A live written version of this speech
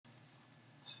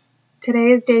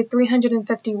Today is day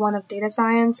 351 of data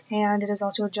science, and it is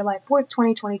also July 4th,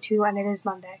 2022, and it is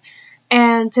Monday.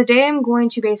 And today I'm going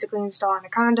to basically install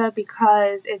Anaconda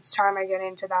because it's time I get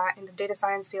into that in the data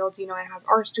science field. You know, it has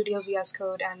RStudio, VS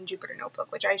Code, and Jupyter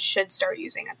Notebook, which I should start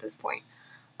using at this point.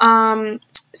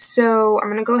 So I'm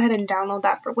going to go ahead and download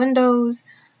that for Windows.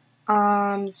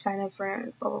 Sign up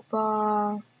for blah, blah,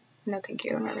 blah. No, thank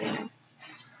you. Not right now.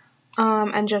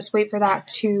 And just wait for that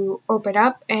to open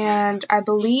up. And I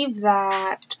believe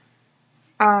that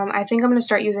I think I'm going to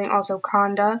start using also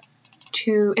Conda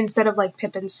to, instead of like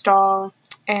pip install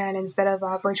and instead of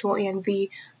virtual env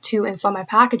to install my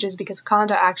packages, because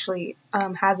Conda actually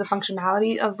has the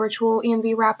functionality of virtual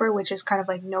env wrapper, which is kind of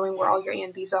like knowing where all your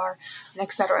envs are and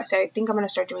etc. So I think I'm going to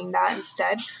start doing that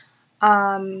instead.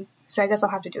 So I guess I'll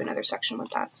have to do another section with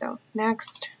that. So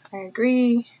next, I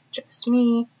agree, just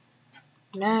me.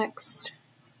 Next,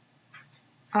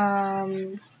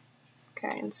 okay,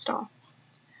 install.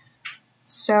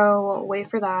 So we'll wait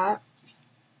for that.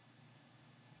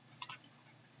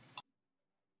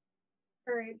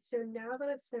 Alright, so now that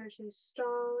it's finished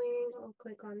installing, I'll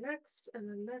click on next, and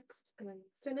then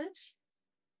finish.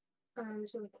 I'm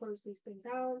just going to close these things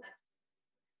out.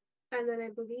 And then I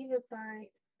believe if I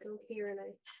go here and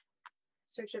I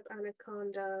search up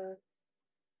Anaconda,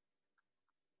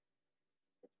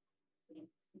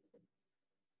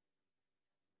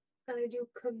 and I do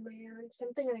command,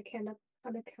 something in Anaconda,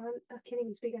 I can't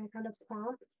even speak Anaconda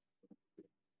prompt.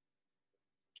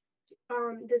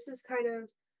 This is kind of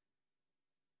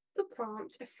the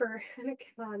prompt for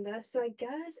Anaconda. So I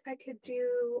guess I could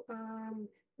do,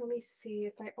 let me see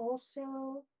if I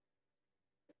also,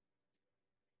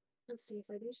 let's see if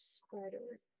I do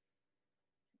spider.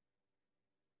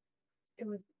 It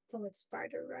would pull up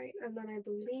spider, right? And then I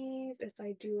believe if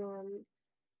I do,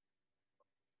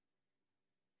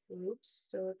 oops,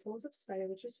 so it pulls up spider,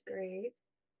 which is great.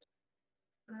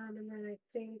 And then I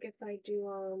think if I do,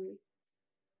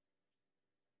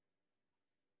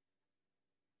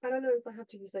 I don't know if I have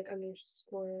to use like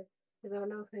underscore, because I don't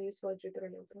know if I use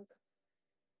Jupyter Notebook.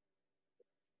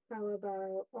 How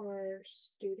about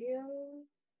RStudio?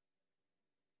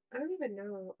 I don't even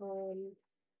know.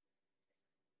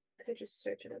 I could just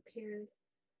search it up here.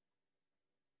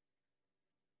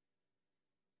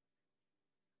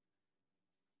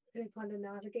 And I find a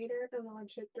navigator and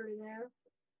launch it through there.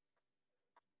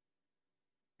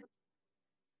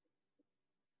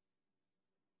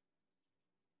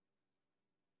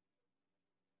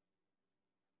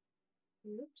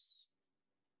 Oops.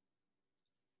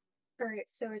 Alright,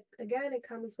 so again, it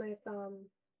comes with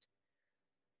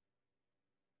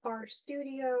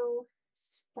RStudio,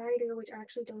 Spider, which I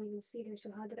actually don't even see there,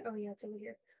 so how did oh yeah, it's over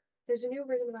here. There's a new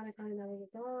version of Anaconda now that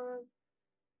it's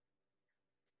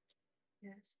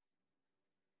Yes.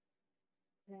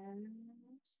 Yes.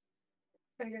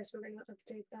 I guess we're gonna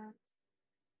update that.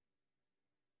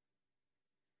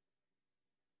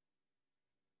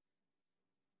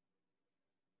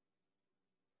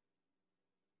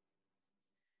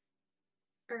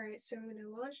 Alright, so I'm gonna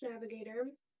launch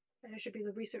Navigator, and it should be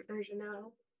the recent version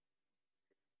now.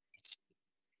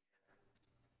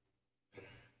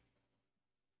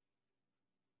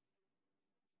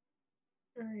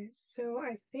 Alright, so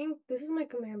I think this is my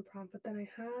command prompt, but then I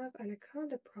have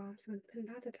Anaconda prompt, so I'm going to pin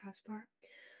that to taskbar.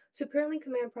 So apparently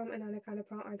command prompt and Anaconda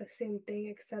prompt are the same thing,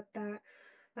 except that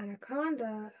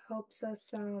Anaconda helps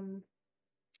us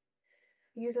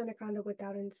use Anaconda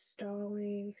without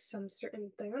installing some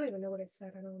certain thing. I don't even know what it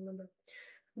said, I don't remember.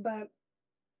 But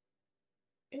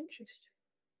interesting.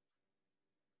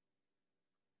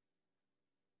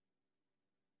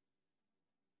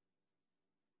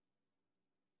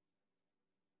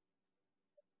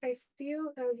 I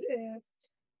feel as if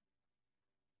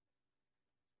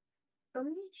I'm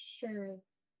not sure.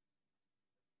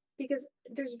 Because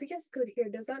there's VS Code here.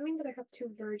 Does that mean that I have two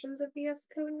versions of VS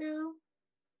Code now?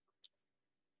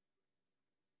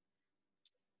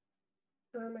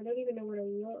 I don't even know where to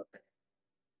look.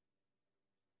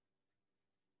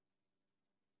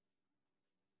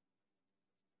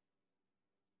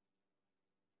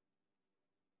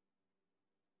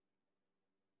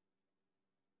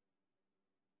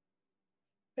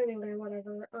 Anyway,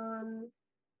 whatever.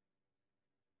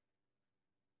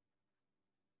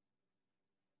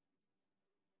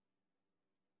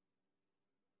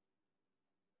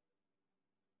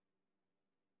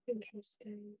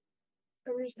 Interesting.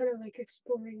 I'm just kind of like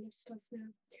exploring this stuff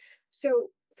now.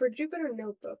 So for Jupyter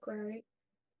Notebook, right?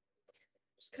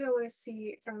 Just kind of want to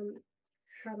see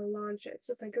how to launch it.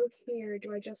 So if I go here,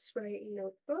 do I just write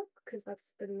notebook? Because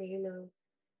that's the name of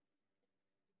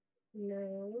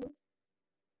no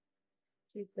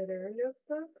Jupyter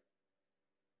Notebook.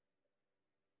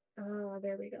 Ah,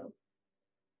 there we go.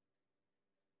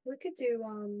 We could do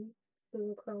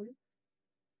Google Chrome.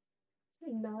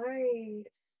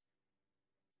 Nice.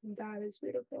 That is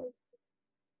beautiful.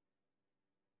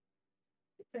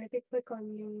 I could click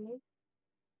on new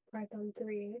Python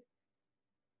 3.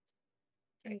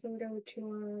 I can go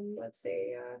to let's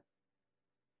say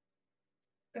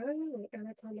I don't know,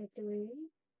 Anaconda 3.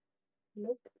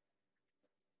 Nope.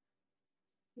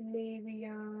 Maybe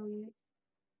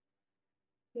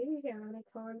maybe yeah,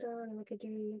 Anaconda, and we could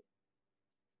do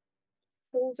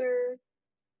folder.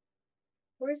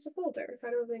 Where's the folder? How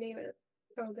do we name it?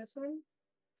 Oh, this one?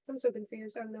 I'm so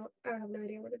confused. I have no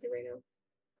idea what to do right now.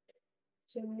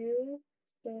 So new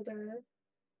folder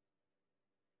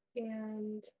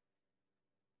and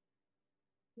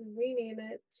rename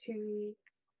it to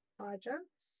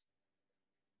projects.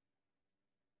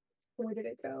 Where did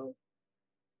it go?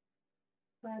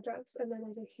 Projects. And then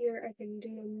over here, I can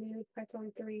do a new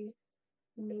Python 3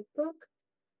 notebook.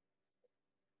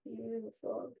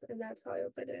 Beautiful. And that's how I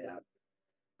open it up.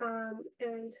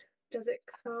 And does it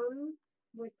come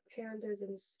with pandas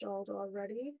installed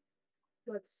already?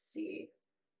 Let's see.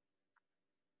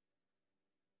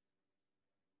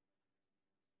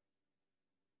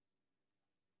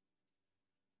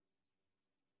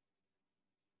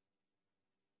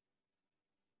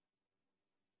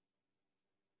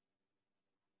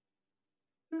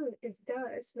 It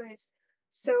does. Nice.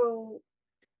 So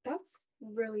that's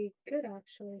really good,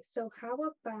 actually. So how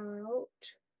about, all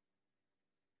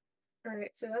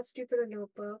right, so that's Jupyter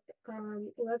Notebook.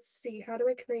 Let's see, how do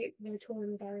I create virtual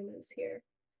environments here?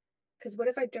 Because what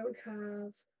if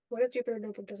Jupyter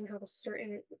Notebook doesn't have a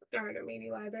certain, I don't know, maybe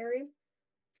library?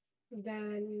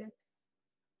 Then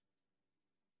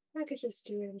I could just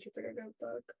do it in Jupyter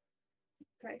Notebook.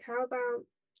 Okay, how about,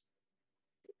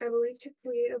 I believe to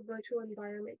create a virtual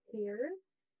environment here,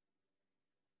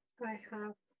 I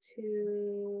have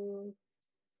to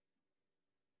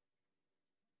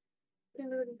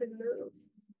move.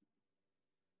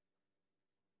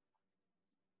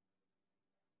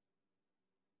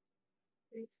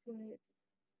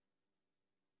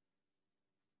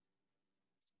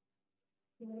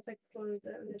 What if I close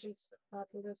it and then just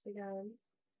copy this again?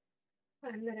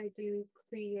 And then I do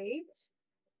create,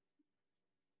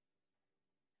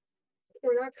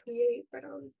 or not create, but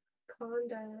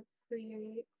conda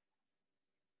create.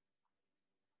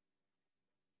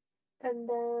 And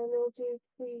then we'll do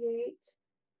create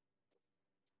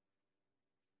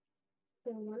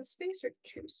in one space or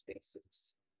two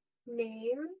spaces.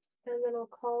 Name, and then I'll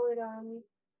call it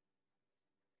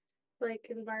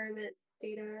like environment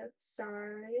data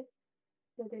sci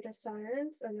or data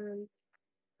science, and then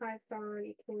Python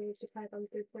equals to Python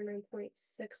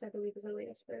 3.9.6, I believe is the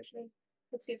latest version.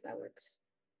 Let's see if that works.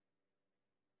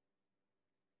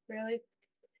 Really?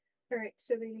 All right,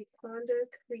 so the conda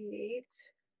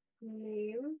create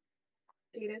name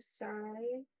data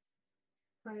sci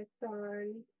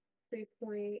Python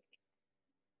 3.9.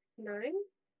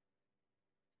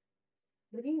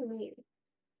 What do you mean?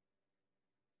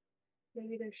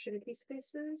 Maybe there shouldn't be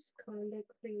spaces. Conda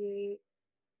create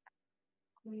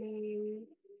name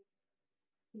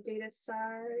data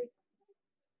sci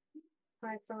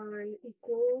Python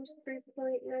equals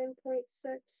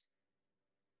 3.9.6.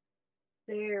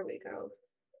 There we go.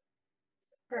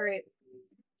 All right.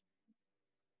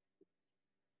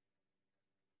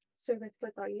 So if I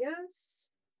click on yes,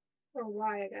 or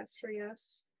Y, I guess, for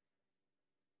yes.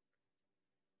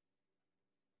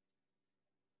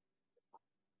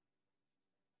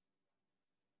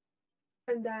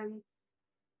 And then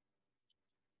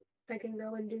I can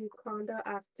go and do conda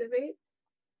activate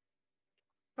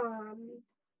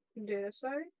data sci.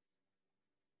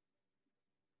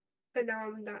 And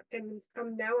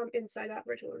now I'm inside that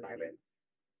virtual environment.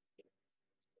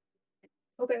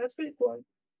 Okay, that's pretty cool.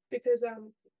 Because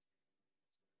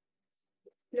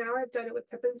now I've done it with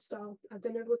pip install, I've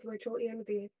done it with virtual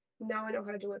env, now I know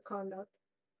how to do it with conda.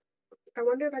 I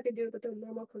wonder if I could do it with the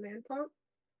normal command prompt.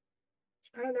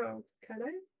 I don't know, can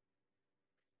I?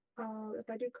 If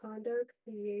I do conda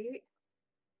create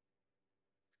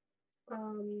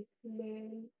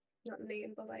name, not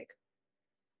name, but like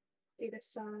data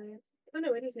sci. Oh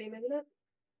no, it is name, isn't it?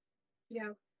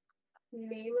 Yeah.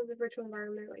 Name of the virtual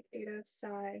environment, like data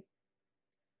sci.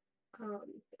 Or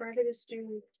I could just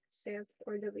do stamp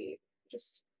or delete.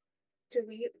 Just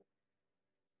delete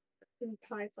in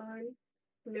Python,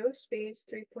 no space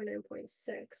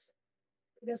 3.9.6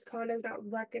 because conda is not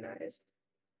recognized.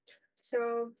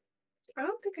 So I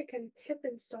don't think I can pip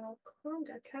install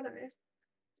conda, can I?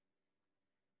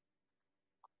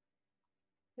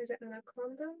 Is it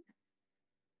Anaconda?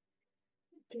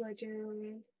 Do I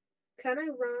do Can I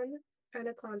run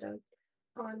Anaconda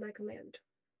on my command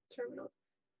terminal?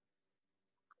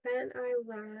 Can I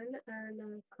run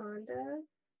Anaconda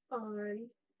on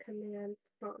command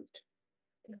prompt?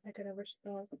 If I could ever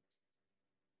spell.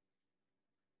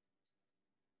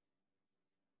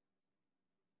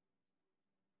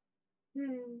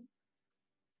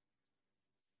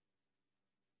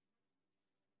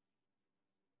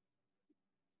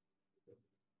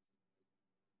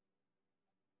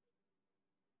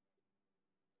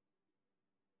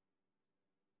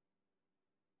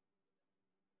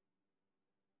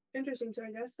 Interesting. So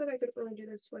I guess that I could only do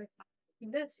this with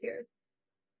this here.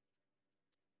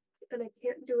 And I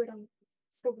can't do it on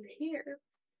over here.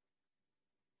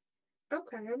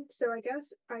 Okay, so I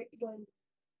guess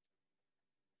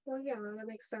well, yeah, that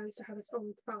makes sense to have its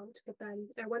own prompt, but then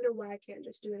I wonder why I can't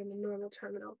just do it in the normal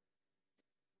terminal.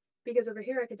 Because over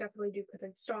here I could definitely do pip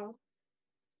install.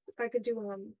 I could do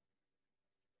well,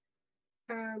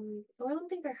 I don't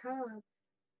think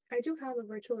I do have a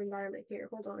virtual environment here.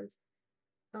 Hold on.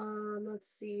 Let's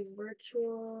see,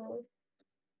 virtual.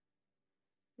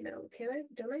 No,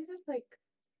 don't I have like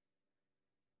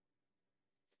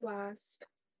Flask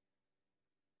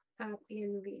app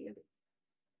env?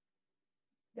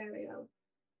 There we go.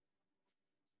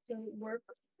 So work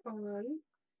on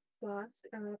Flask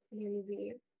app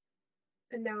env.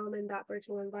 And now I'm in that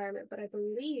virtual environment, but I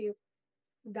believe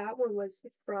that one was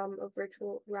from a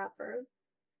virtual wrapper.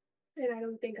 And I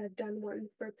don't think I've done one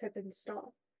for pip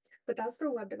install, but that's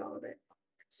for web development.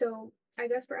 So I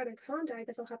guess for Anaconda, I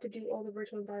guess I'll have to do all the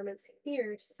virtual environments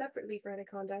here separately for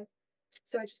Anaconda.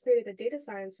 So I just created a data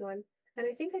science one, and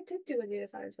I think I did do a data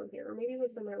science one here, or maybe it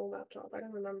was on my old laptop. I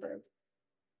don't remember.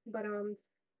 But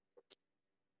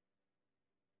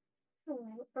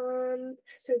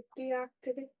so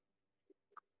deactivate.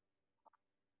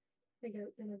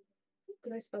 Again,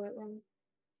 did I spell it wrong?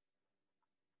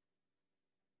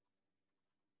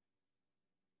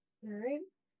 All right,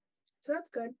 so that's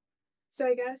good. So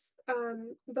I guess,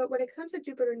 but when it comes to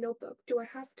Jupyter Notebook, do I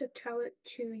have to tell it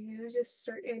to use a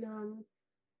certain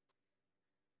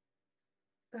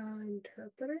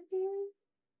interpreter here?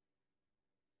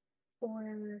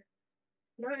 Or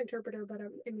not interpreter, but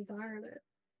environment?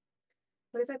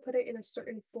 What if I put it in a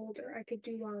certain folder? I could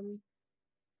do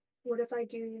what if I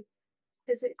do,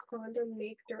 is it conda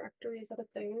make directory? Is that a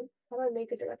thing? How do I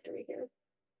make a directory here?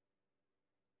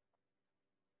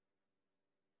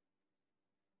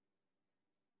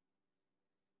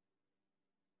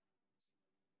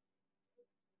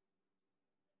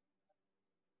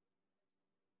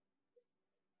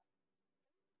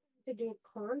 To do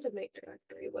conda make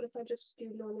directory. What if I just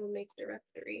do normal make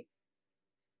directory?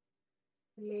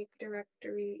 Make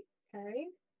directory K,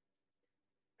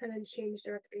 and then change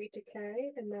directory to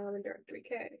K, and now I'm in directory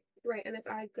K. Right, and if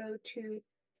I go to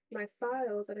my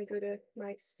files and I go to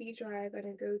my C drive and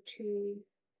I go to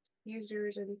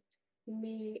users and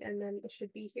me, and then it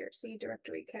should be here, C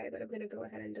directory K, but I'm going to go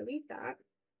ahead and delete that.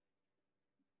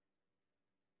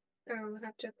 I'll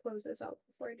have to close this out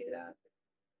before I do that.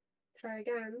 Try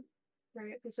again,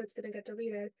 right? And so it's going to get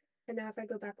deleted. And now if I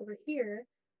go back over here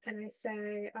and I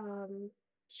say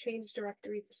change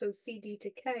directory, so CD to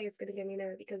K, it's going to give me an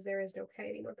error because there is no K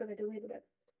anymore because I deleted it.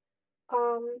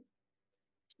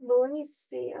 But let me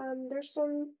see. There's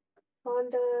some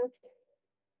Honda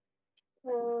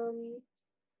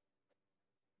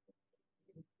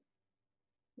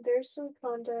there's some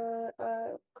conda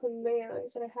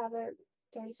commands that I haven't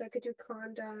done. So I could do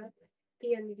conda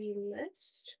env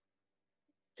list,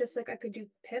 just like I could do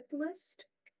pip list,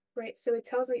 right? So it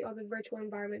tells me all the virtual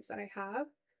environments that I have.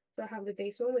 So I have the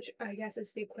base one, which I guess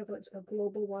is the equivalent to the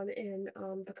global one in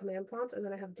the command prompt, and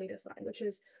then I have data side, which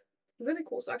is really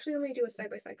cool. So actually, let me do a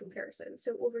side-by-side comparison.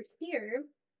 So over here,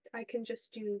 I can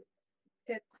just do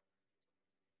pip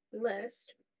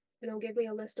list, and it'll give me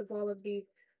a list of all of the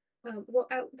well,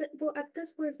 at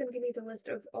this point, it's going to give me the list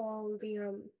of all the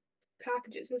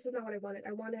packages. This is not what I wanted.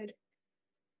 I wanted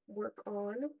work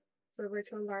on for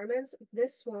virtual environments.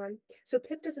 This one, so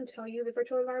pip doesn't tell you the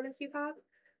virtual environments you have,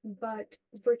 but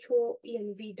virtual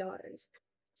env does.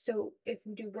 So if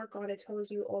you do work on, it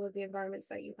tells you all of the environments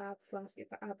that you have, Flask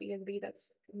app env,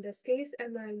 that's in this case.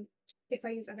 And then if I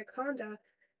use Anaconda,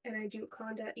 and I do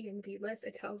conda env list,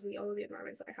 it tells me all of the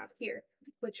environments that I have here,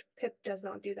 which pip does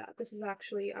not do that. This is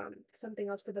actually something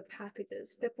else for the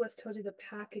packages. Pip list tells you the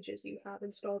packages you have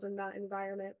installed in that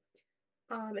environment.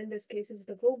 In this case, is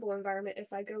the global environment.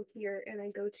 If I go here and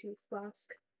I go to Flask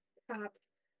app,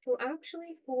 well,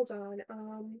 actually, hold on.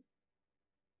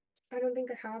 I don't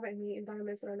think I have any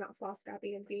environments that are not Flask app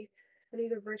env. I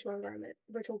need a virtual environment,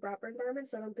 virtual wrapper environment,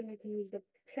 so I don't think I can use the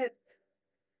pip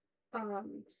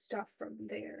stuff from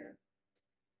there.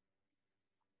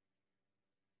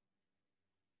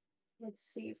 Let's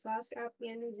see, Flask app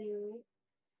Envs.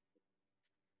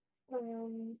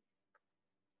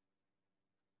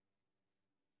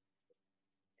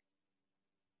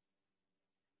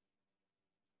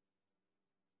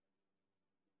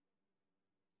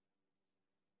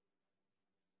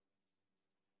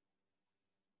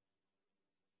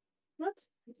 What?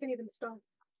 You can't even stop.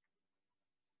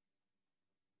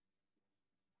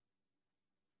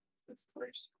 Of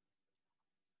course.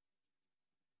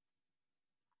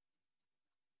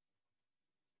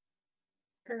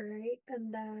 Alright,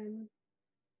 and then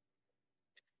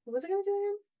what was I gonna do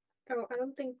again? Oh, I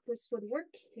don't think this would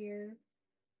work here.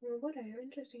 Or would I?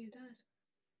 Interesting, it does.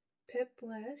 Pip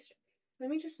list. Let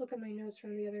me just look at my notes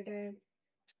from the other day.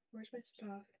 Where's my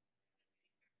stuff?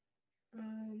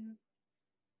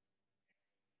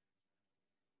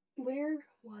 Where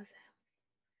was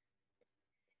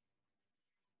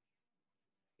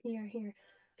it? Here.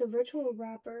 So virtual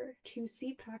wrapper, to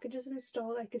see packages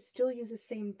installed, I could still use the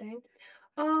same thing.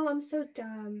 Oh, I'm so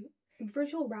dumb.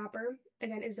 Virtual wrapper,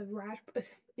 again, is a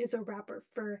wrapper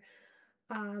for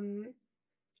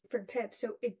pip.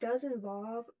 So it does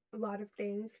involve a lot of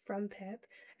things from pip,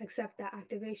 except that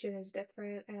activation is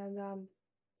different, and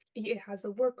it has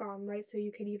a work on, right? So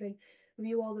you can even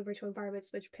view all the virtual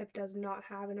environments, which pip does not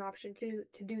have an option to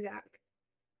do that.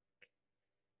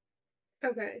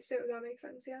 Okay, so that makes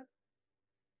sense, yeah.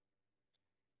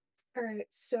 All right,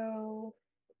 so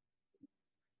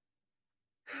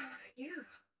yeah.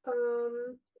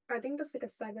 I think that's like a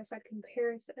side-by-side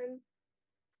comparison.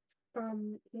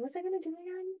 What was I gonna do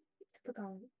again? I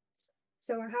forgot.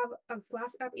 So I have a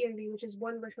Flask app Env, which is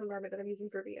one virtual environment that I'm using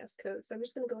for VS Code. So I'm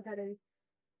just gonna go ahead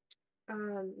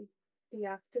and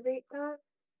deactivate that.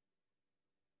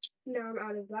 Now I'm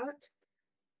out of that.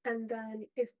 And then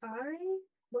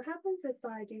what happens if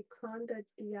I do conda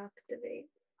deactivate?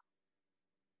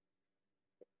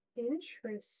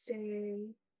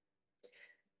 Interesting.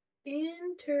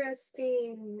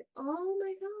 Interesting. Oh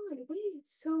my god, wait,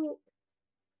 so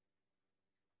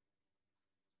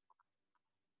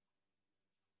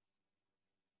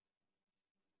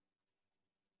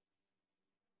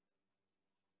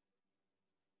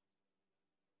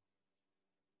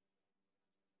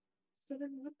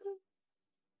then what the?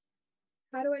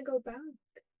 How do I go back?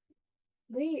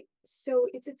 Wait, so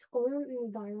it's its own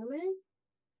environment?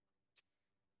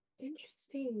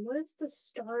 Interesting. What does the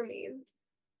star mean?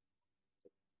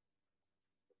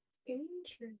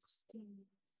 Interesting.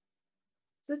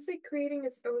 So it's like creating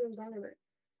its own environment.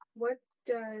 What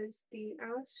does the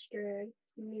asterisk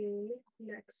mean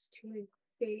next to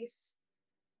base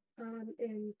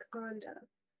in conda?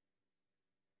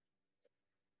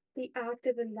 The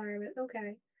active environment.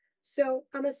 Okay. So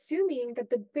I'm assuming that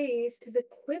the base is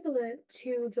equivalent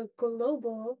to the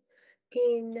global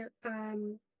in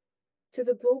to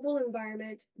the global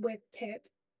environment with pip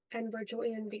and virtual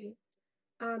env.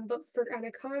 But for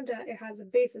Anaconda, it has a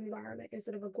base environment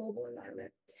instead of a global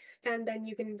environment. And then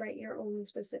you can write your own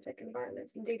specific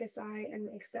environments in data sci and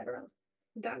etc.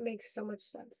 That makes so much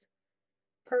sense.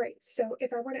 All right, so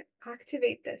if I want to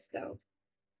activate this though,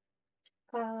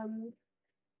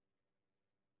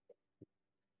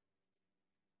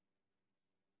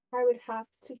 I would have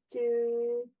to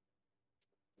do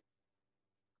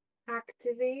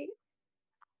activate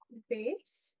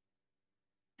base,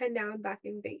 and now I'm back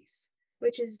in base,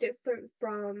 which is different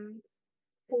from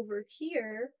over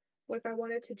here. What if I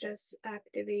wanted to just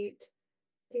activate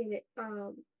it,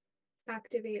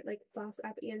 activate like Flask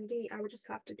app env, I would just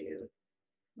have to do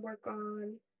work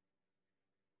on,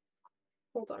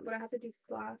 hold on, but I have to do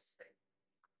Flask.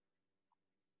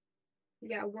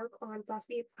 Yeah, work on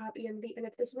Flask app env. And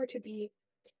if this were to be,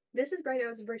 this is right now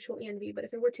as virtual env, but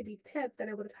if it were to be pip, then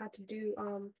I would have had to do,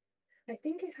 I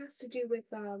think it has to do with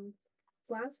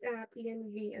Flask app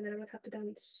env, and then I would have to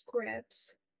done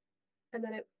scripts, and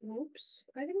then oops,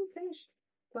 I didn't finish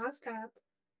Flask app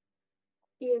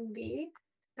env,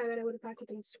 and then I would have had to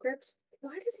do scripts.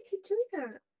 Why does it keep doing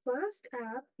that? Flask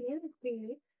app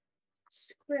env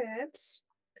scripts,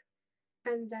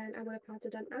 and then I would have had to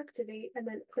done activate and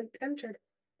then clicked entered.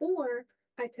 Or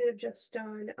I could have just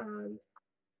done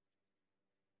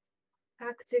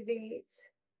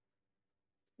activate.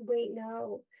 Wait,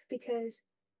 no, because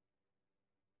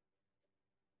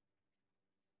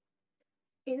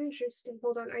interesting.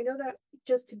 Hold on. I know that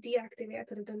just to deactivate, I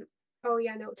could have done. Oh,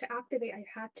 yeah, no. To activate, I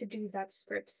had to do that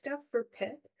script stuff for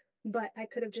pip, but I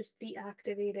could have just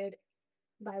deactivated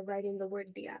by writing the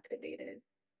word deactivated.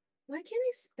 Why can't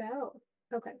I spell?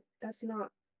 Okay, that's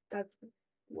not. That's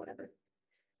whatever.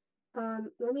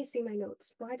 Let me see my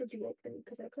notes. Why did you open?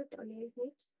 Because I clicked on these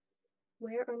notes.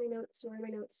 Where are my notes? Where are my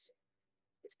notes?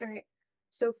 All right.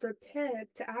 So for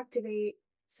pip to activate,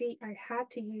 see, I had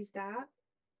to use that.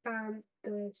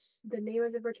 The name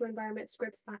of the virtual environment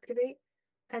scripts activate,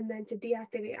 and then to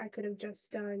deactivate, I could have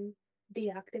just done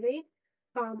deactivate.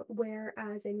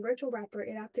 Whereas in virtual wrapper,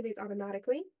 it activates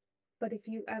automatically. But if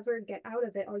you ever get out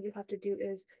of it, all you have to do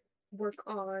is work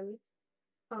on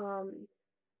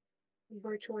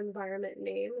virtual environment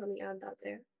name. Let me add that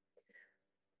there.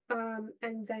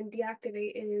 And then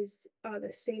deactivate is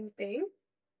the same thing.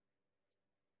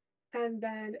 And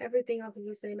then everything else is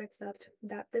the same except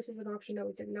that this is an option that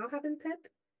we did not have in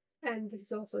pip. And this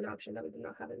is also an option that we did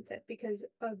not have in pip because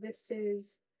this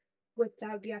is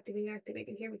without deactivating,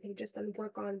 activating here, we can just then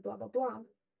work on blah, blah, blah,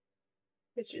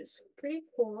 which is pretty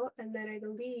cool. And then I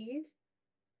believe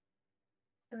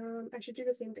I should do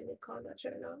the same thing with Conda,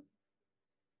 should I not?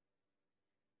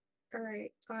 All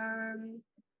right.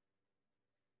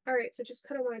 All right, so just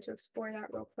kind of wanted to explore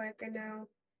that real quick. And now,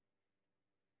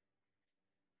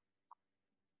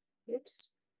 oops.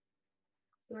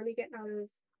 So let me get out of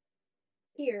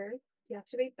here,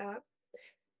 deactivate that.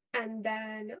 And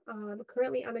then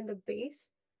currently I'm in the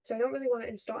base. So I don't really want to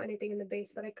install anything in the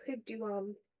base, but I could do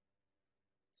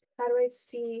how do I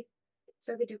see?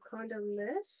 So I could do conda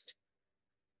list.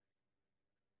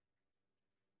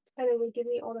 And it would give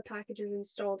me all the packages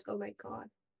installed. Oh my God.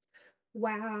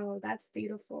 Wow, that's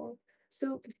beautiful.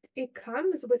 So it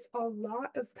comes with a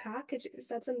lot of packages.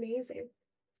 That's amazing.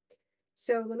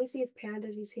 So let me see if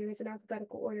pandas is here. It's in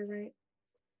alphabetical order, right?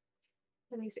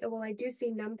 Let me see. Oh, well, I do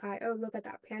see NumPy. Oh, look at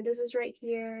that. Pandas is right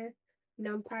here.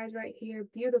 NumPy is right here.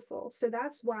 Beautiful. So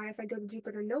that's why if I go to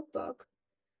Jupyter Notebook,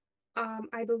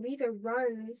 I believe it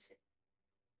runs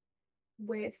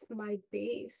with my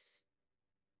base.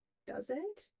 Does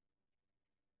it?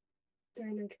 There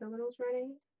are no terminals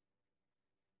running.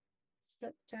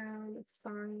 Shut down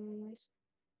files,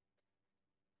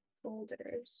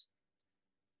 folders.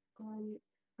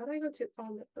 How do I go to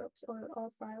all notebooks or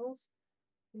all files?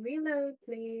 Reload,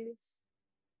 please.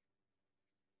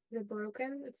 Is it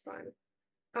broken? It's fine.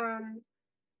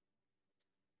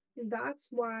 That's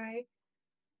why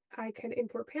I can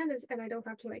import pandas and I don't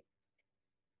have to like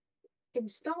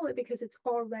install it because it's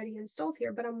already installed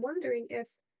here. But I'm wondering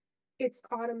if it's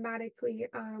automatically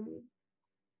how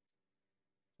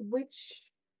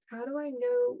do I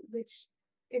know which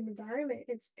environment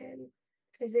it's in?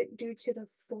 Is it due to the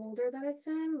folder that it's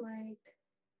in? Like,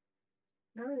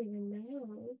 I don't even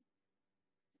know.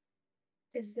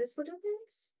 Is this what it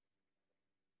is?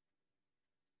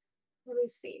 Let me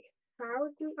see. How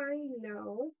do I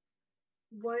know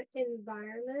what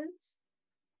environment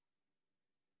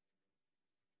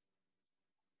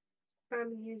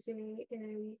I'm using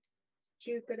in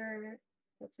Jupyter?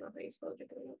 That's not how you spell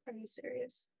Jupyter. Are you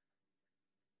serious?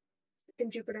 In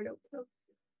Jupyter Notebook.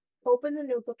 Open the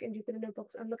notebook in Jupyter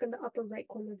Notebooks and look in the upper right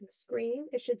corner of the screen.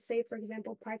 It should say, for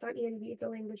example, Python env, the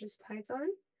language is Python,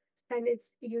 and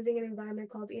it's using an environment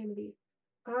called env.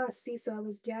 Ah, see, so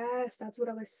yes, that's what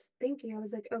I was thinking. I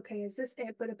was like, okay, is this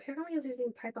it? But apparently it's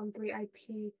using Python 3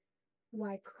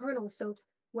 IPY kernel. So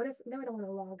what if, now I don't want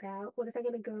to log out. What if I'm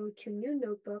going to go to new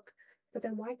notebook, but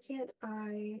then why can't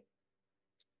I,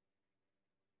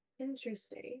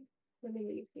 interesting. Let me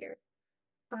leave here.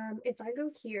 If I go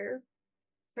here,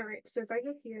 all right, so if I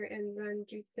go here and run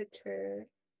Jupyter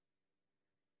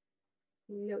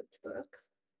Notebook,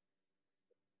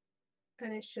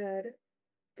 and it should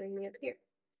bring me up here.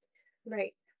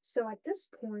 Right, so at this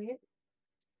point,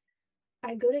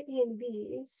 I go to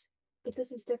Envs, but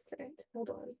this is different. Hold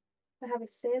on. I have a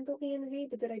sample env,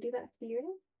 but did I do that here?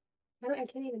 I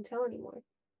can't even tell anymore.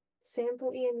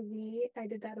 Sample env, I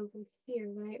did that over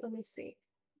here, right? Let me see.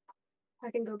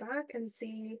 I can go back and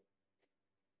see.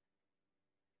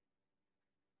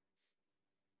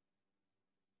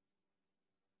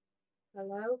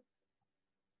 Hello?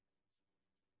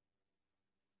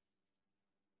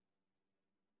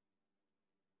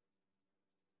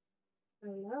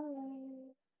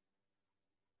 Hello?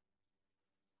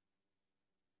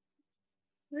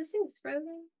 This thing's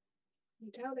frozen?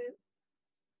 You doubt it.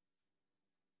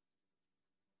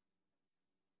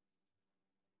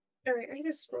 All right, I can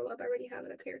just scroll up. I already have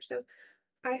it up here. So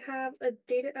I have a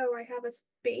data, oh, I have a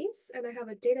space and I have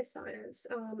a data science.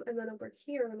 And then over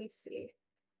here, let me see.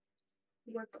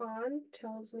 Work on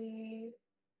tells me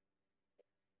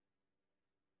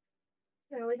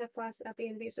I only have class at the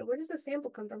end of the So where does the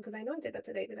sample come from? Because I know I did that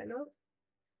today, did I not?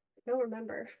 I don't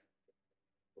remember.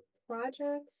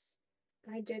 Projects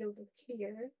I did over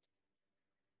here.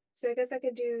 So I guess I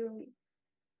could do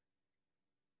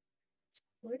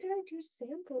Where did I do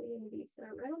sample Envs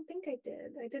from? I don't think I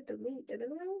did. I did delete,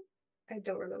 didn't I? I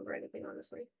don't remember anything,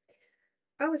 honestly.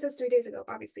 Oh, it says 3 days ago,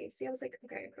 obviously. See, I was like,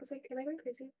 okay. I was like, am I going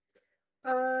crazy?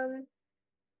 Um,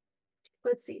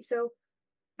 let's see. So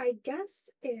I guess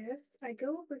if I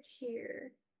go over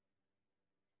here,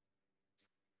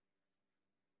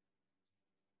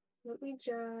 let me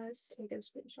just take a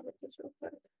screenshot of this real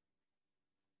quick.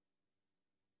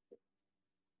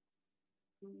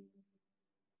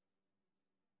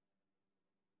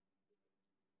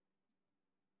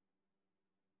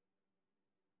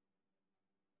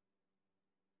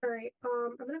 All right,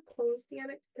 I'm gonna close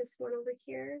this one over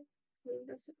here. Move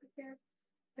this over here.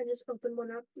 I just open one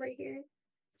up right here.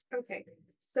 Okay,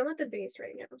 so I'm at the base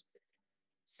right now.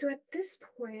 So at this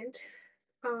point,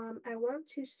 I want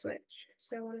to switch.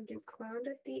 So I want to do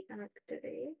Conda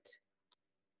deactivate.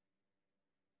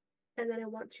 And then I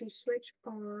want to switch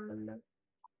on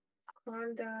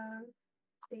Conda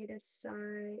data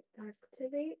site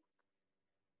activate.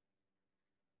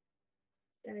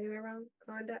 Did I do it wrong?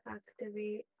 Conda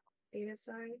activate data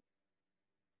site.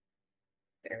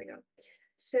 There we go.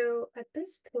 So at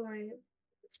this point,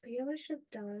 you know what I should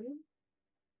have done?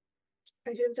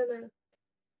 I should have done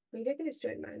maybe I could just do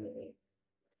it manually.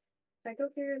 If I go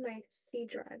here in my C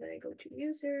drive and I go to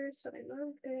users, so I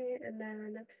mark it, and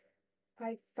then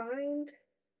I find,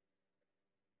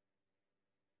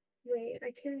 wait,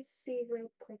 I can see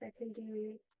real quick, I can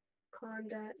do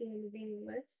Conda env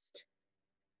list,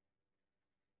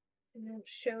 and it'll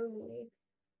show me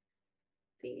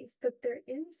these, but they're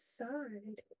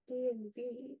inside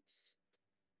envs.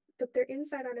 But they're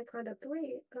inside Anaconda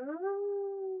 3.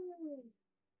 Oh,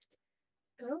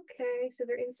 okay. So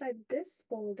they're inside this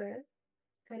folder,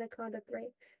 Anaconda 3.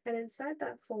 And inside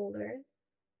that folder,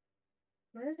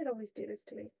 why does it always do this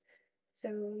to me? So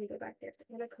let me go back there.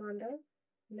 Anaconda,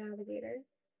 Navigator.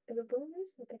 Is it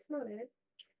bonus? But that's not it.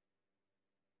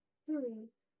 Hmm.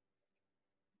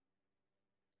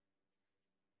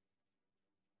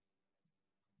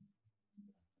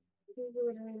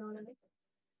 Literally not it.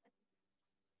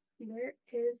 Where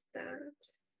is that?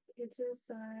 It's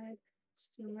inside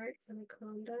Smart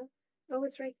Anaconda. Oh,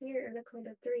 it's right here,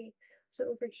 Anaconda 3. So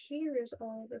over here is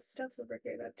all the stuff over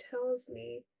here that tells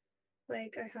me,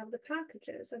 like, I have the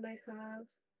packages and I have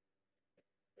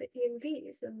the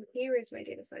ENVs, and here is my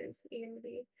data science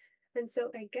ENV. And so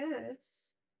I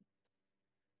guess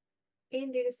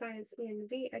in data science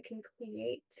ENV, I can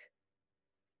create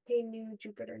a new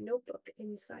Jupyter notebook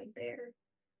inside there.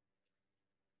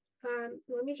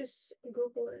 Let me just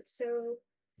Google it. So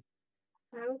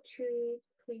how to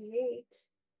create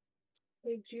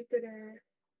a Jupyter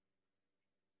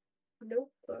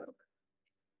notebook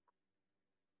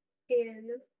in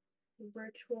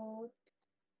virtual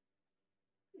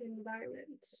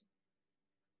environment.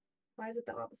 Why is it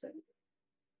the opposite?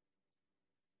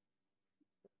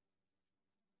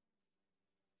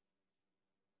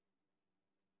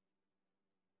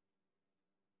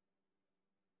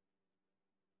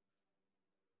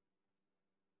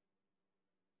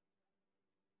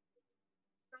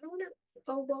 I don't want to.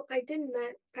 Oh, well, I didn't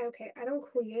meant. Okay, I don't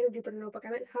create a Jupyter notebook. I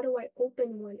meant how do I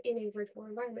open one in a virtual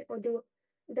environment? Or do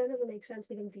that doesn't make sense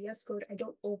because in VS Code, I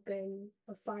don't open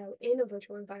a file in a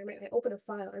virtual environment. I open a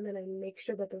file and then I make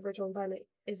sure that the virtual environment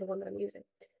is the one that I'm using.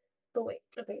 But wait,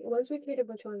 okay, once we create a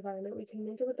virtual environment, we can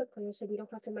link it with the player so we don't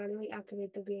have to manually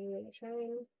activate the being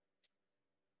chain.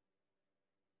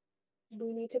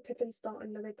 We need to pip install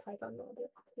another Python module.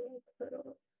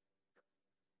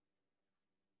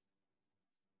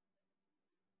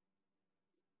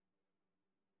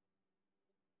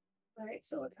 All right,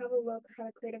 so let's have a look at how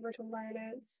to create a virtual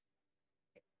environment.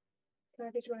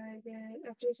 Package management.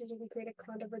 After this, you can create a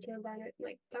conda virtual environment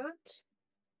like that.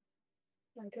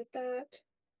 I did that.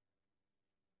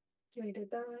 I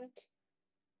did that.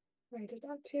 I did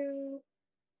that too.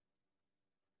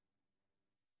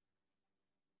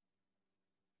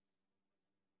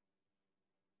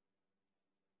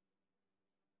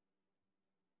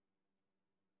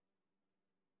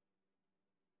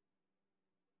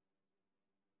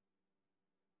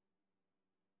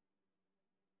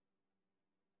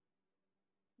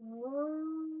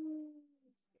 Um,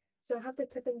 so I have to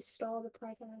pip install the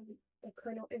Python, the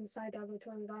kernel inside that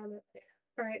virtual environment.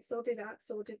 All right, so we'll do that.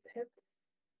 So we'll do pip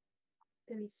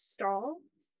install.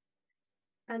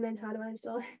 And then how do I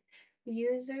install it?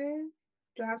 User.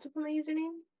 Do I have to put my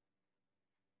username?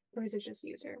 Or is it just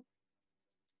user?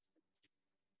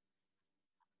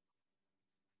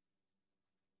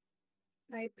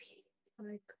 IP,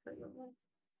 kernel.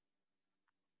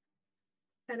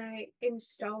 And I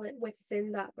install it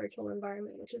within that virtual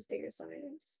environment, which is data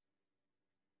science.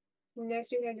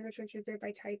 Next, you have to return Jupyter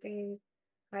by typing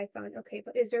Python. Okay,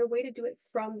 but is there a way to do it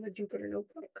from the Jupyter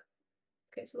notebook?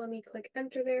 Okay, so let me click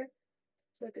enter there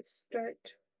so I could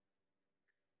start.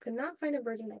 Could not find a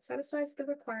version that satisfies the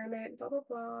requirement, blah, blah,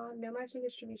 blah, no matching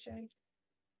distribution.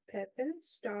 Pip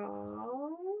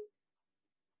install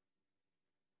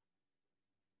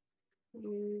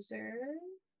user.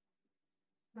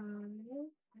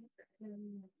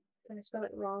 Did I spell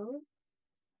it wrong?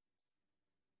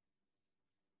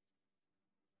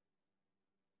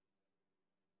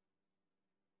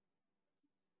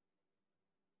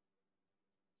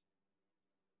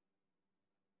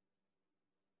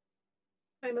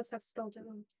 I must have spelled it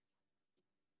wrong.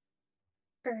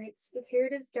 All right, so here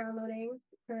it is downloading.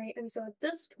 All right, and so at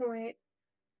this point,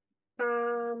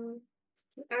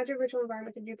 add your virtual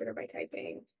environment to Jupyter by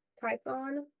typing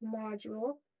Python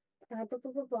module, blah, blah,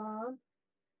 blah, blah,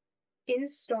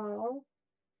 install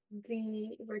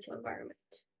the virtual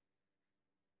environment.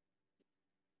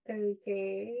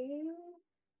 Okay.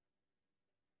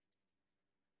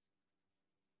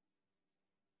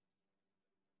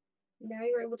 Now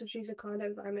you're able to choose a Anaconda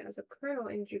environment as a kernel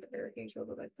in Jupyter. Here's what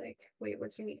it looks like. Wait,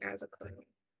 what do you mean as a kernel?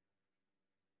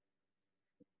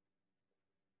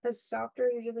 A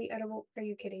software usually editable. Are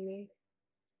you kidding me?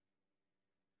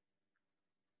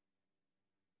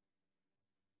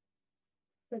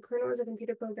 The kernel is a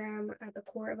computer program at the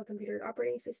core of a computer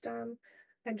operating system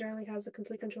and generally has a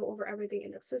complete control over everything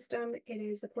in the system. It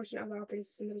is the portion of the operating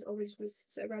system that is always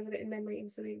resident in memory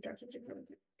instead of instructions.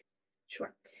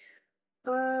 Sure.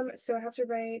 So I have to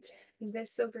write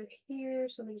this over here.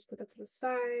 So let me just put that to the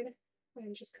side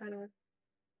and just kind of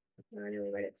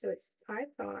manually write it. So it's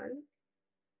Python,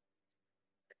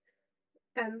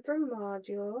 M for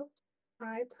module,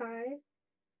 IPy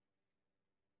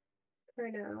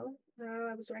kernel.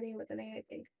 I was writing it with an A, I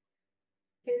think.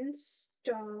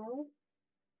 Install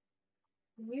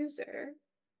user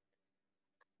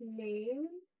name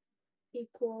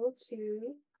equal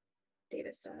to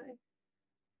data size.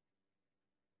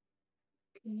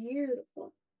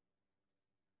 Beautiful.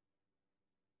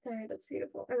 All right, that's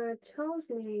beautiful. And then it tells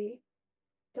me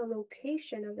the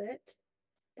location of it.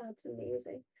 That's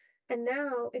amazing. And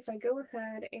now if I go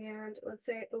ahead and let's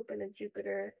say I open a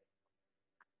Jupyter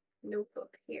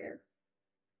notebook here.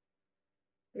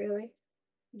 Really?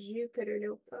 Jupyter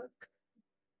notebook.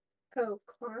 Oh,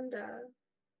 Conda.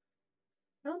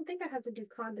 I don't think I have to do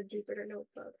Conda Jupyter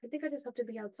notebook. I think I just have to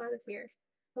be outside of here.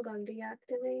 Hold on,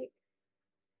 deactivate.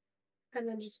 And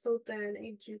then just open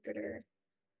a Jupyter.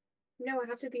 No, I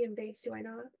have to be in base, do I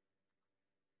not?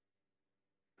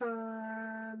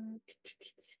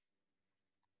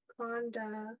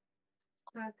 Conda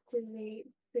activate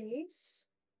base.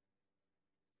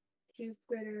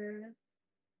 Jupyter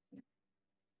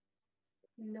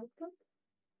notebook.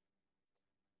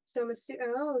 So I'm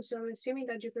assuming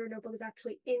that Jupyter notebook is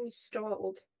actually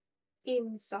installed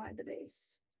inside the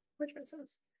base, which makes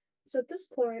sense. So at this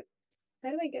point, how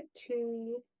do I get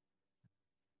to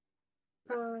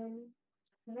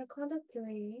Anaconda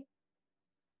 3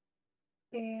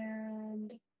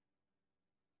 and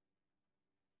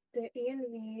the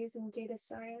Envs in data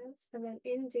science, and then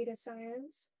in data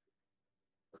science,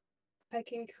 I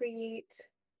can create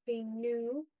a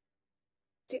new.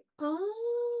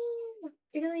 Oh,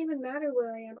 it doesn't even matter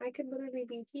where I am. I could literally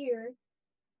be here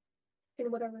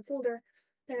in whatever folder,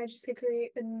 and I just could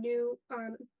create a new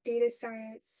data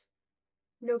science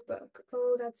notebook.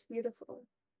 Oh, that's beautiful.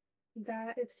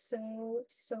 That is so,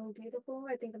 so beautiful.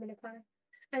 I think I'm gonna cry.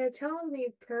 And it tells me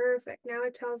perfect. Now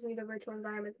it tells me the virtual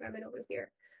environment that I'm in over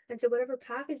here. And so whatever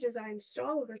packages I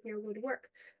install over here would work.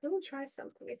 Let me try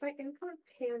something. If I import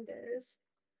pandas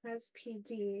as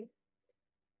PD,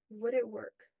 would it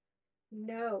work?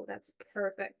 No, that's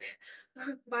perfect.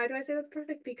 Why do I say that's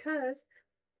perfect? Because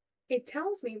it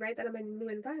tells me, right, that I'm in a new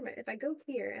environment. If I go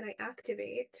here and I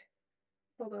activate,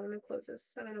 hold on, I'm gonna close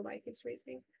this. I don't know why it keeps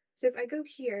raising. So if I go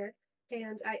here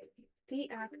and I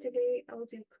deactivate, I'll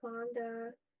do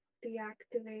conda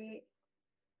deactivate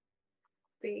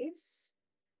base,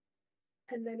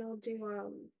 and then I'll do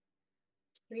what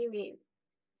do you mean?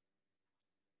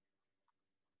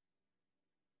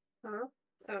 Huh?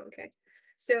 Oh, okay.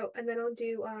 So and then I'll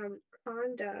do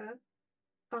conda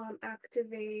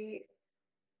activate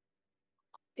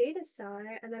data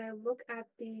sci, and then I look at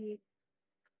the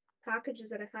packages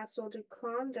that it has. So I'll do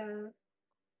conda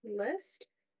list.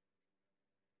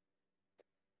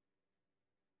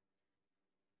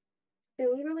 It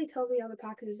literally tells me all the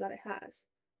packages that it has.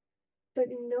 But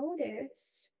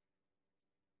notice,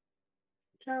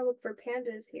 I'm trying to look for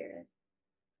pandas here.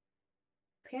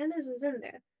 Pandas is in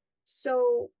there.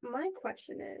 So my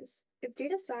question is, if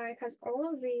data sci has all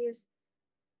of these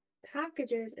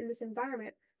packages in this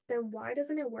environment, then why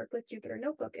doesn't it work with Jupyter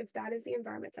Notebook if that is the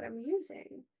environment that I'm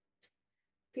using?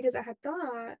 Because I had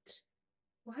thought,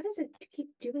 why does it keep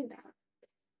doing that?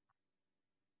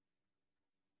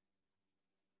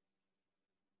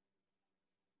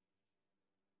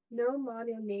 No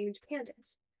module named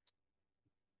pandas.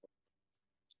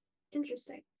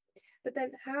 Interesting. But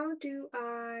then how do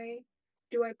I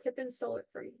pip install it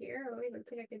from here? I don't even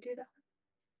think I can do that.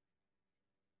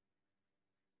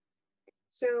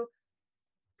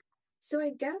 So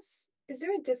I guess, is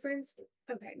there a difference?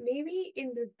 Okay, maybe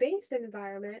in the base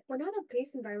environment, well, not a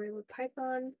base environment with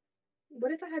Python.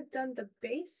 What if I had done the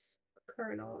base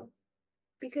kernel?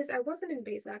 Because I wasn't in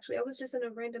base actually. I was just in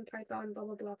a random Python blah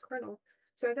blah blah kernel.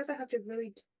 So I guess I have to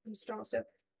really install. So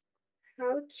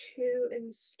how to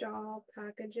install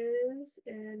packages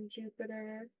in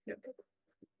Jupyter Notebook.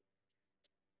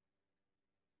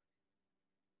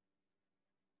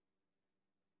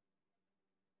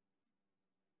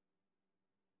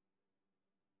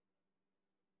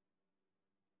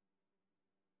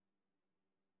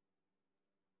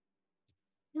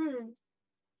 Hmm.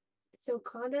 So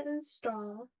conda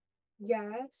install.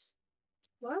 Yes.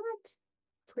 What?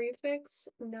 Prefix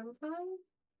numpy?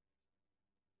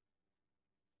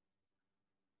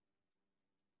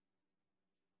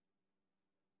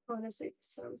 Honestly, it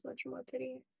sounds much more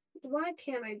pretty. Why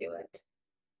can't I do it?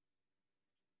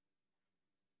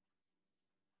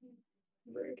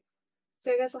 Weird.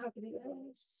 So I guess I'll have to do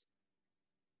this.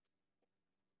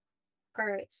 All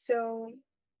right, so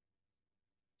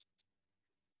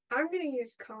I'm gonna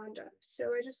use conda.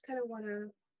 So I just kind of want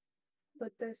to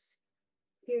put this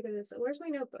here to this. Where's my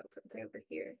notebook? Okay, over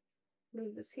here.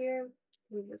 Move this here.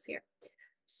 Move this here.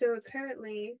 So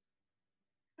apparently,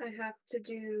 I have to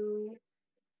do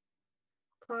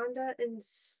conda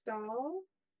install.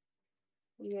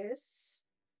 Yes.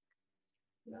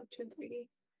 Not too greedy.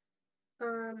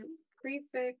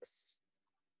 Prefix,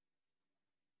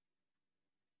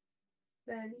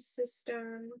 then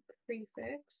system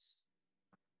prefix,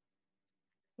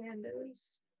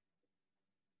 pandas,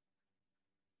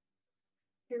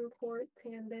 import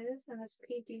pandas as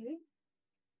PD,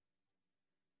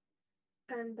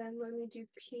 and then let me do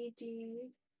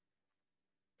PD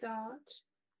dot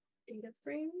data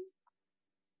frame,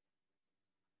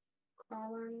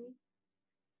 column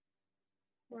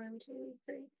 1, 2,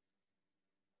 3.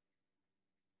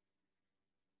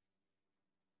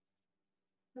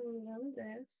 And run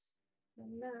this,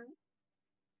 and that.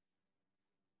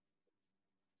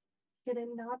 Did it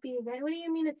not be event? What do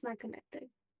you mean it's not connected?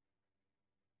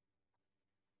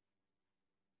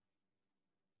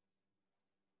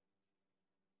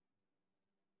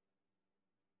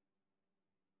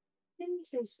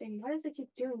 Interesting. Why does it keep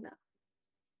doing that?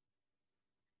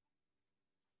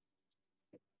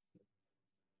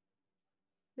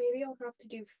 Maybe I'll have to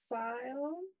do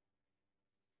file,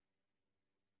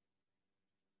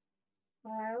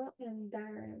 and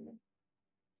then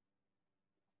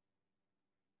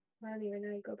I don't even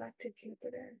know. Go back to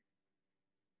Jupyter.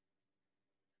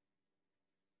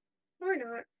 Or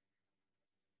not.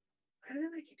 I don't know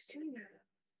why it keeps doing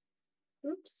that.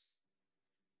 Oops.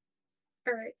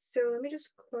 All right, so let me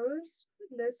just close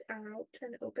this out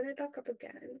and open it back up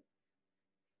again.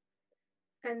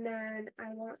 And then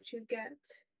I want to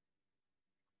get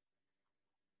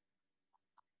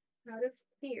out of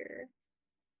here.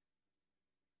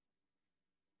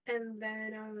 And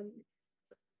then,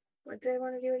 what did I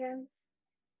want to do again?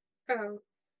 Oh,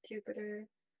 Jupyter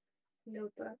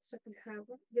Notebook, so I can have,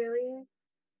 really?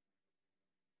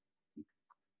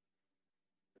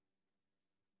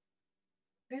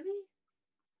 Really?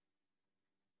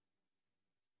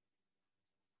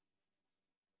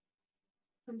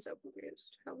 I'm so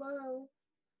confused. Hello?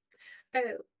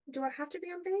 Oh, do I have to be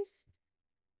on base?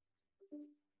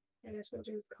 I guess we'll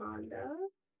do conda,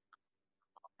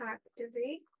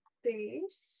 activate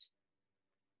base,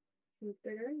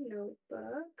 Jupyter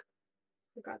Notebook.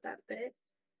 Forgot that bit.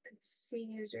 C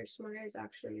user smart is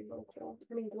actually local.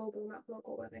 I mean global, not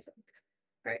local, what I think.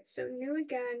 All right, so new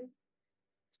again,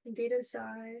 data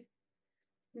sci.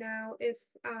 Now, if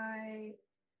I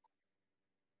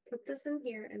put this in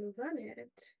here and run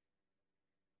it,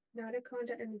 not a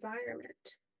conda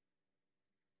environment.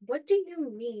 What do you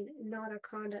mean, not a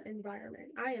conda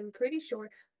environment? I am pretty sure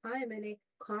I am in a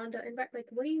conda environment. Like,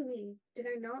 what do you mean? Did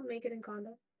I not make it in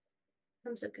conda?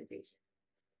 I'm so confused.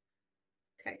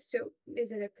 Okay, so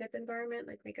is it a pip environment?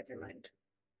 Like, make up your mind.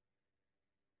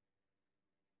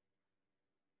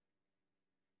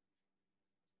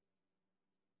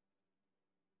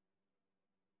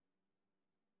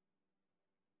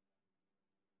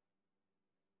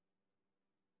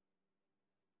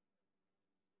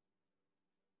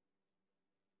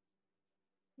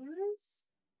 this?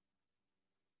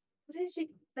 What is she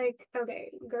like?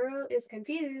 Okay, girl is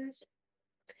confused.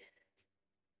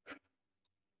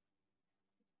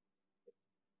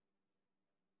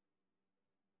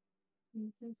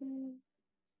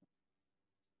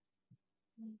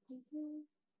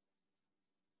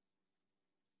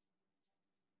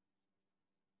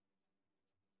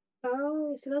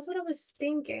 Oh, so that's what I was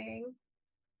thinking.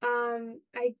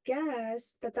 I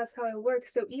guess that's how it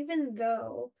works. So okay,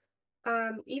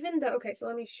 so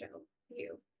let me show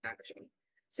you actually.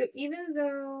 So even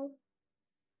though,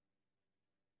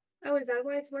 oh, is that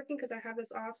why it's working? Because I have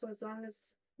this off, so as long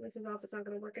as this is off, it's not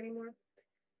going to work anymore.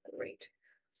 Great.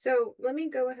 So let me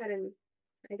go ahead and,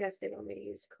 I guess they want me to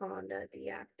use conda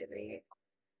deactivate.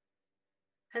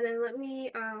 And then let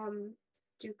me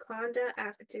do conda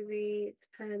activate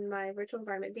and my virtual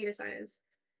environment data science.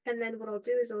 And then what I'll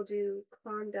do is I'll do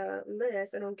conda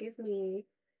list and it'll give me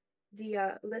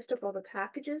the list of all the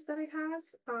packages that it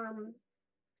has. Oh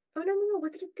no,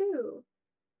 what did it do?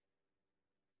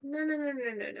 No.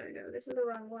 This is the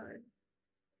wrong one.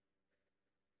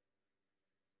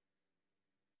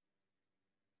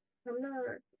 I'm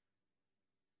not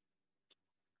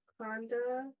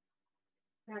conda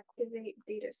activate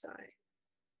data science.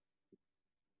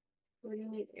 What do you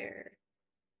mean error?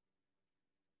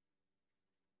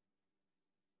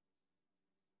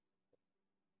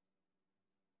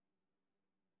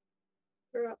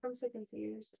 Girl, I'm so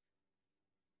confused.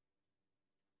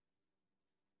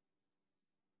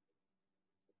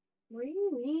 What do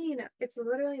you mean? It's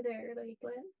literally there. Like,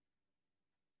 what?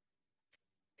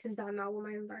 Is that not what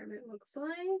my environment looks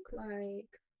like?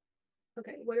 Like,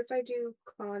 okay, what if I do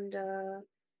conda?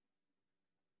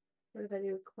 What if I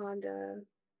do conda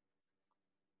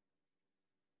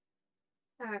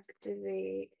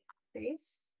activate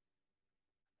base?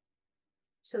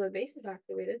 So the base is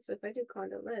activated. So if I do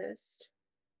conda list,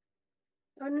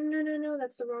 oh no,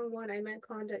 that's the wrong one. I meant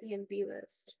conda env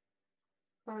list.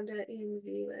 Conda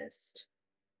env list.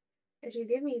 It should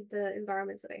give me the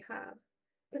environments that I have,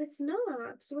 but it's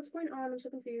not. So what's going on? I'm so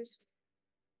confused.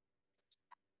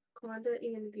 Conda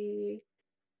env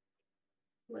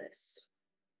list.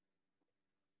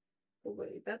 Oh,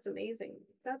 wait, that's amazing.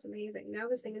 That's amazing. Now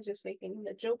this thing is just making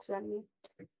the jokes at me.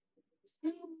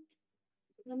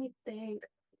 Let me think.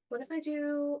 What if I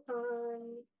do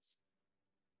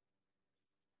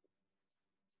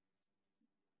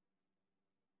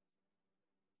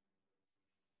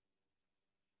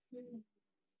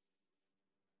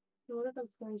what if I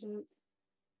project?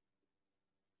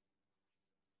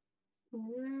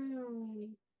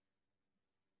 Mm.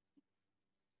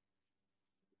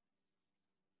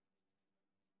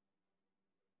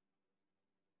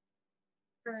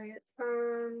 All right.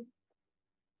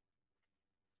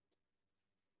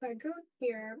 If I go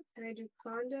here and I do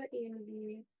conda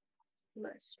env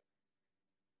list,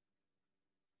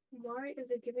 why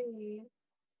is it giving me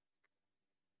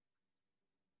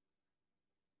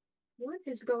what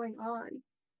is going on?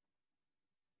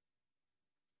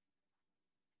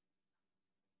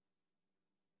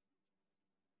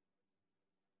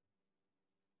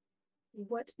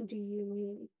 What do you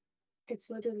mean? It's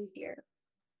literally here.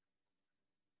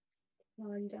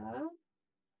 Conda.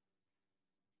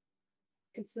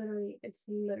 It's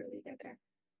literally right there.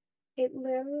 It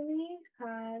literally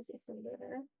has a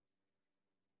folder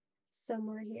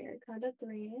somewhere here, conda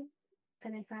 3,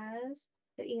 and it has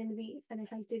the env, and it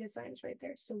has data science right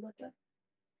there. So what the,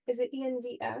 is it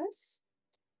envs?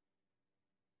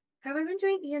 Have I been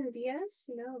doing envs?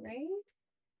 No, right?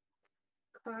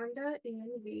 Conda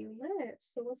env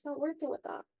list. So what's not working with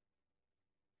that?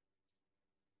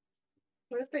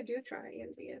 What if I do try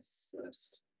envs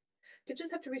list? Did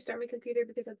just have to restart my computer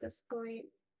because at this point,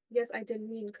 yes, I did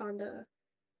mean conda.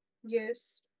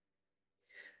 Yes.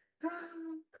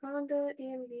 Conda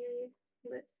env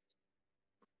list.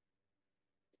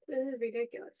 This is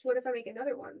ridiculous. What if I make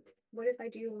another one? What if I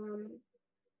do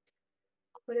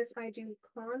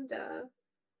conda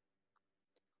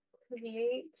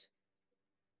create,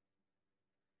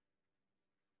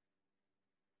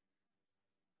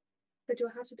 but do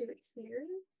I have to do it here?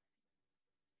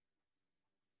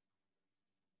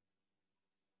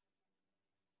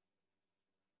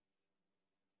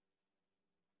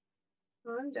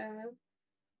 Conda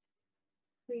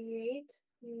create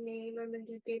name. I'm gonna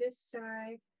do data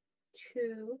sci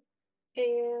 2,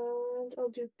 and I'll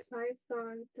do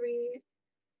Python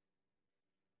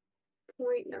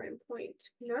 3.9 point,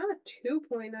 not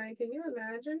 2.9. Can you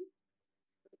imagine?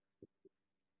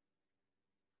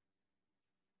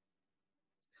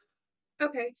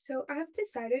 Okay, so I've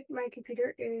decided my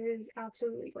computer is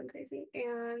absolutely going crazy,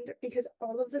 and because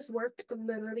all of this worked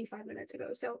literally 5 minutes ago.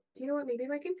 So, you know what? Maybe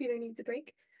my computer needs a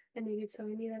break, and maybe it's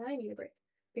telling me that I need a break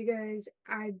because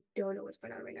I don't know what's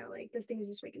going on right now. Like, this thing is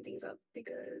just making things up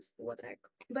because what the heck.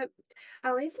 But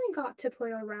at least I got to play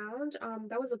around.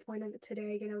 That was the point of it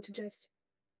today, to just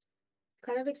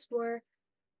kind of explore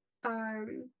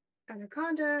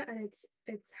Anaconda, and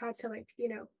it's had to, like,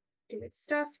 do its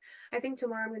stuff. I think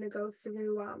tomorrow I'm gonna go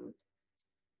through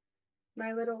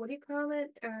my little, what do you call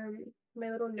it? My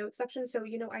little note section. So,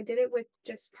 I did it with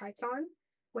just Python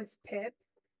with pip.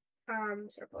 So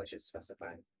I probably should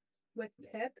specify with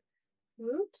pip.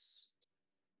 Whoops.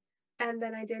 And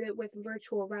then I did it with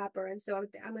virtual wrapper. And so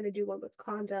I'm going to do one with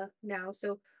Conda now.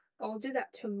 So I'll do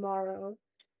that tomorrow.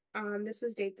 This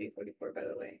was day 344, by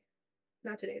the way.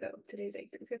 Not today, though. Today's day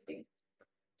 350.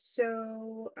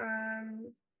 So,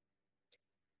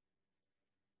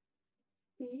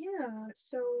 yeah,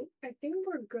 so I think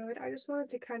we're good. I just wanted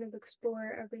to kind of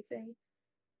explore everything.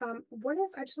 What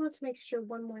if I just want to make sure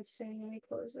one more thing? Let me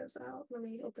close this out. Let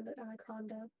me open the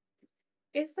Anaconda.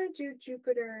 If I do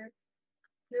Jupyter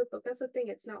Notebook, that's the thing,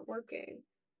 it's not working.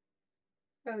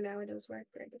 Oh, now it does work.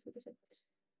 Great.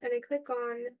 And I click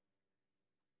on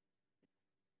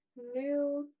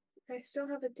new. I still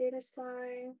have a data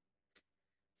sign.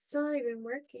 Still not even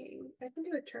working. I can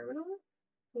do a terminal.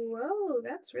 Whoa,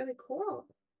 that's really cool.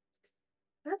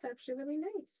 That's actually really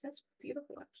nice. That's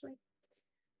beautiful, actually.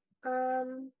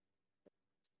 Um,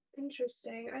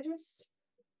 Interesting. And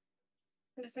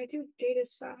if I do data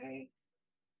sci,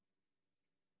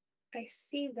 I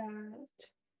see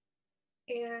that,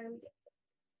 and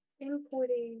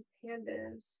importing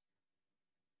pandas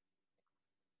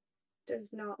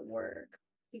does not work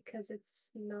because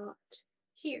it's not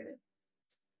here.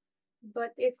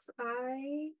 But if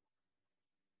I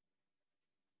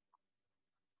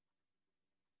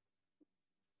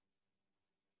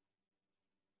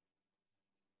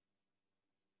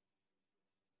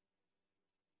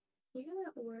see how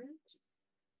that works,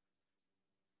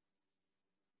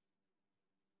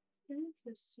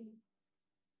 interesting.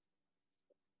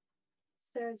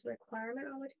 Says requirement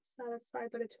already satisfied,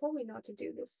 but it told me not to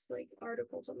do this. Like,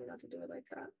 article told me not to do it like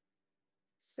that.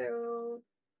 So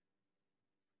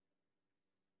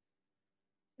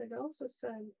it also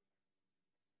said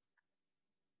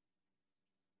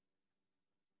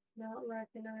not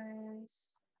recognized.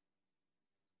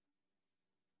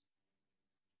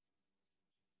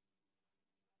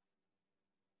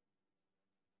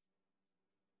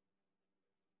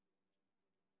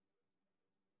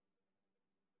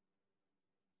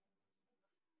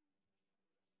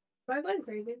 Am I going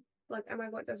crazy? Like, am I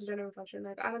going? That's a general question.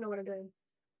 Like, I don't know what I'm doing.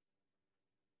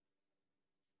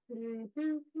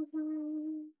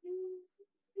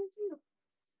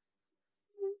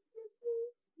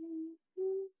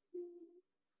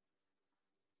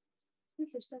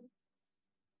 Interesting.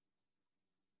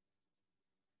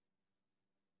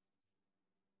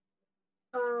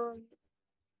 Um,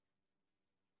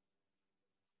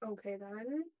 okay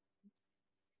then.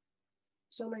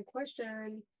 So my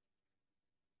question,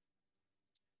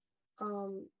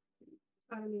 um,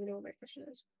 I don't even know what my question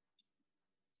is.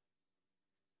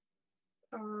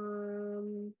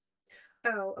 Um,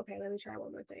 oh, okay, let me try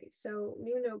one more thing. So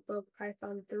new notebook,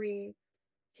 Python 3.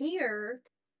 Here,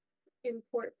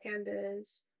 import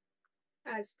pandas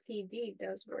as PD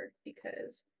does work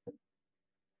because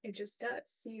it just does.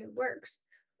 See, it works.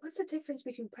 What's the difference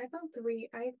between Python 3,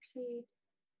 IP?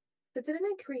 But didn't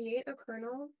I create a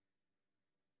kernel?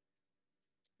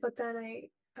 But then I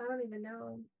don't even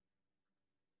know.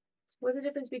 What's the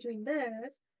difference between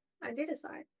this and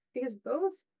DataSci? Because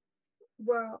both,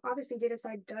 well, obviously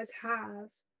DataSci does have,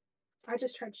 I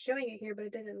just tried showing it here, but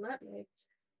it didn't let me.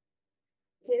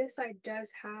 DataSci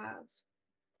does have,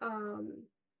 um,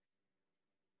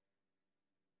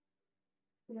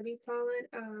 what do you call it?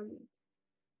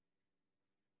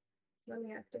 Let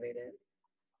me activate it.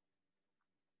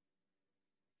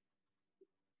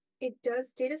 It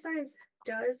does, data science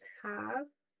does have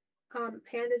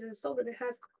pandas installed, and it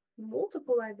has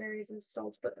multiple libraries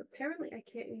installed, but apparently I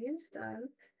can't use them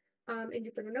in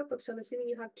Jupyter Notebook. So I'm assuming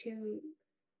you have to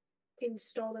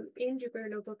install them in Jupyter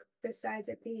Notebook besides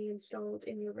it being installed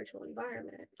in your virtual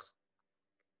environment.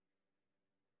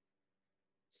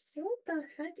 So what the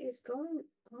heck is going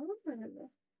on?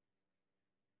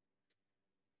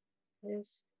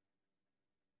 This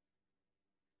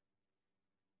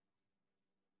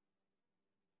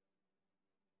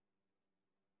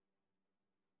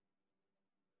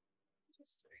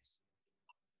just nice.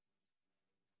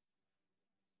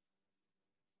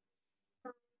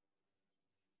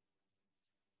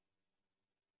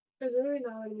 There's literally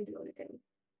not letting me do anything.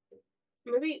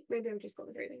 Maybe I'm just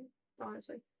going crazy,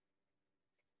 honestly.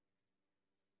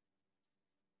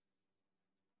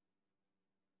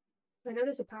 I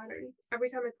notice a pattern. Every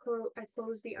time I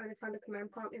close the Anaconda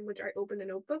command prompt in which I open the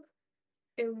notebook,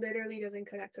 it literally doesn't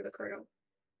connect to the kernel,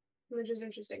 which is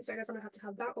interesting. So I guess I'm gonna have to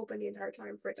have that open the entire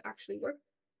time for it to actually work.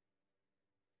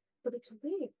 But it's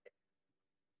weird.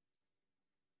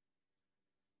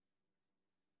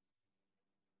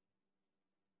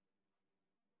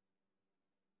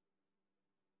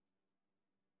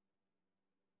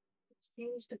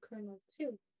 Change the kernel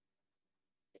too.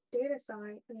 Data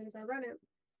side, and then as I run it,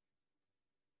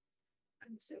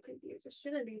 I'm so confused. It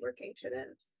shouldn't be working, should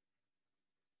it?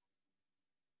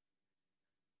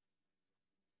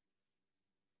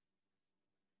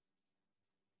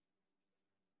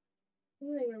 It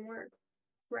doesn't even work.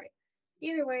 Right.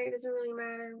 Either way, it doesn't really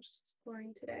matter. I'm just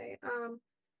exploring today.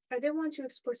 I did want to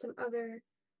explore some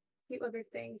few other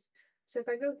things. So if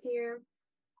I go here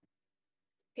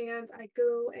and I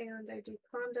do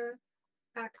conda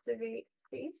activate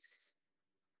base.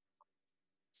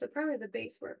 So apparently the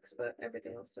base works, but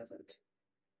everything else doesn't.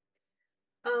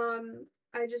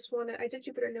 I did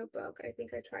Jupyter Notebook. I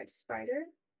think I tried Spider,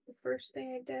 the first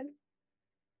thing I did.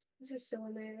 This is so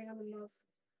amazing. I'm in love.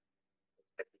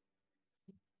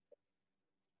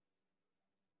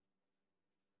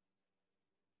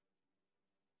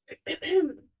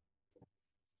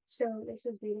 So this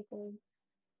is beautiful.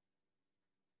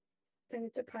 And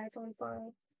it's a Python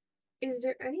file. Is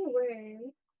there any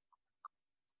way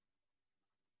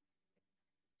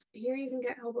here you can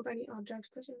get help with any objects,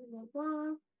 blah, blah,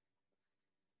 blah.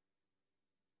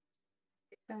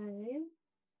 Okay.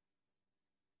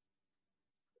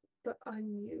 But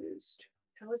unused.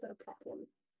 How is that a problem?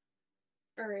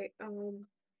 All right,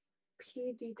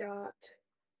 pd dot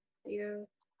data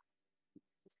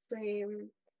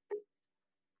frame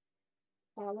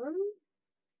column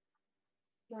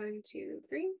 1, 2,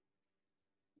 3.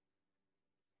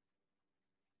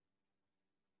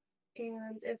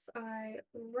 And if I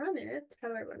run it, how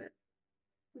do I run it?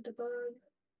 Debug,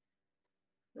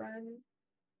 run,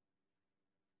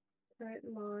 current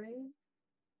line.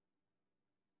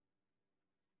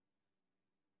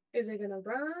 Is it gonna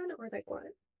run or like what?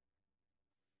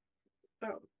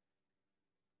 Oh,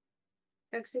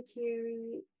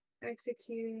 execute,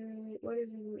 execute. What does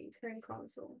it mean? Current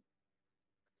console.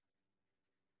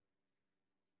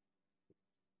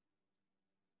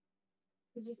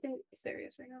 Is this thing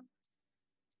serious right now?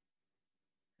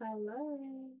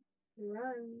 Hello,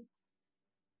 run.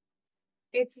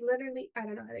 It's literally, I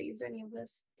don't know how to use any of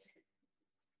this.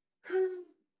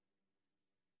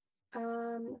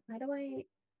 How do I,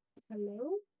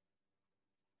 hello?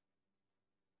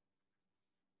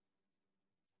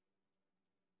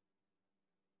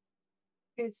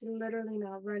 It's literally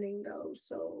not running though,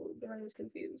 so the run is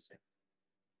confused.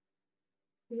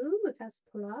 Ooh, it has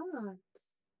plots.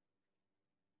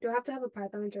 Do I have to have a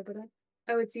Python interpreter?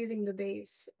 Oh, it's using the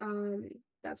base.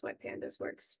 That's why pandas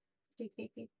works.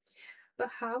 But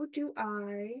how do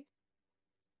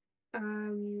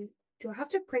do I have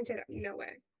to print it? No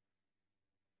way.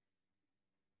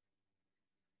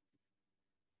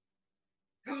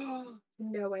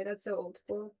 No way, that's so old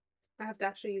school. I have to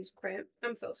actually use print.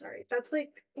 I'm so sorry. That's like,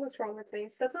 what's wrong with me?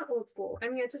 That's not old school. I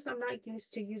mean, I'm not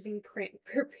used to using print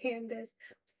for pandas.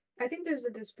 I think there's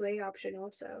a display option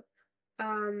also.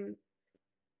 Um,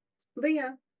 but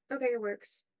yeah, okay, it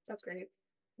works. That's great.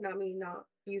 Not me not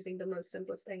using the most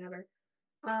simplest thing ever.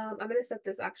 I'm gonna set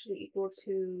this actually equal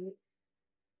to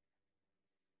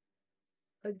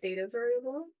a data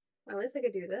variable. At least I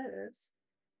could do this.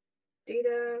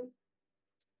 Data,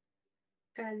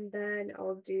 and then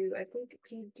I'll do, I think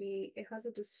PD, it has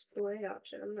a display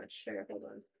option. I'm not sure. Hold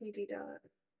on. PD dot.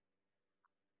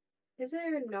 Is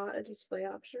there not a display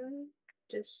option?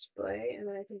 Display, and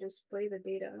then I can display the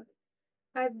data.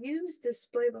 I've used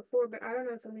display before, but I don't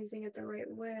know if I'm using it the right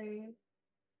way.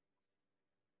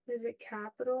 Is it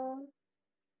capital?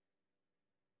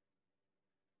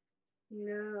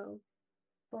 No.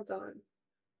 Hold on.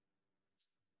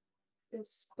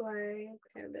 Display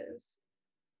pandas.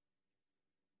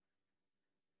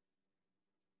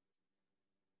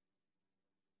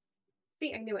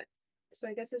 See, I knew it. So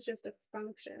I guess it's just a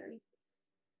function.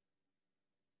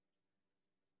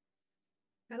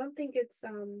 I don't think it's a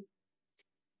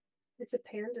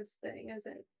pandas thing, is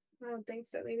it? I don't think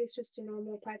so. Maybe it's just a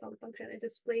normal Python function. It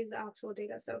displays the actual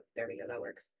data. So there we go. That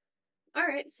works. All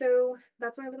right. So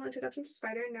that's my little introduction to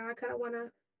Spider. Now I kind of want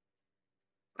to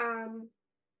um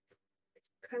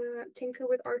kind of tinker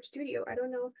with Art Studio. I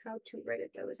don't know how to write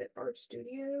it though. Is it Art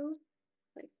Studio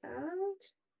like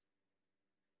that?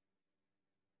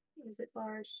 Is it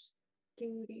our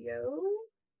studio?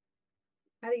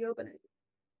 How do you open it?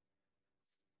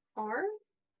 R?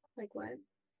 Like what?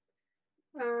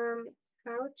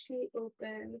 How to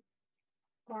open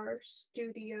our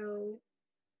studio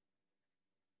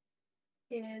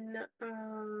in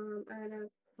Anaconda.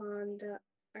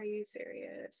 Are you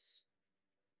serious?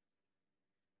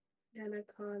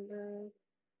 Anaconda.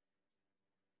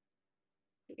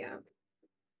 Yeah.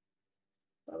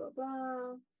 Blah blah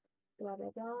blah. Blah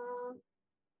blah blah.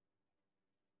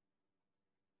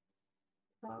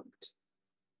 Prompt.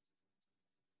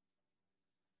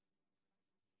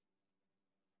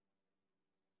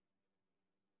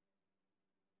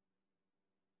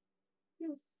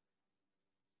 Hmm.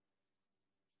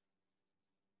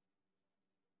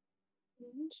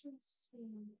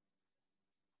 Interesting.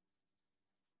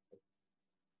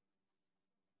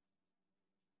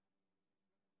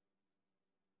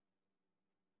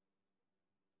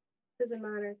 Doesn't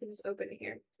matter if you just open it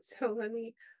here. So let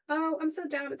me. Oh, I'm so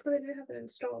down. It's because I didn't have it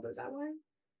installed. Is that why?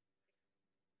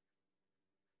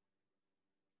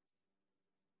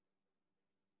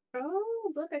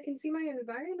 Oh, look, I can see my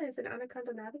environments in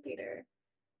Anaconda Navigator.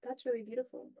 That's really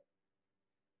beautiful.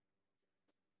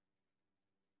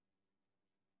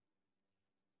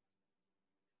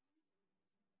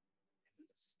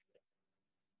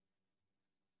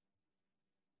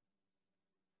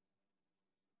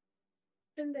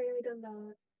 Been barely done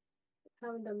that.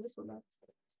 Haven't done this one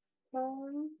though.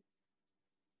 Um,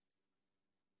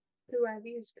 who I've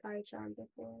used PyCharm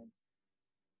before.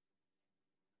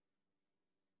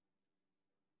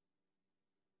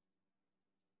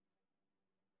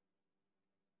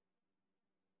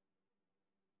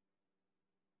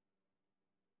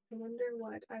 I wonder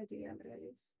what IBM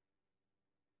is.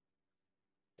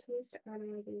 Tools to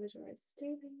analyze and visualize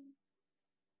data.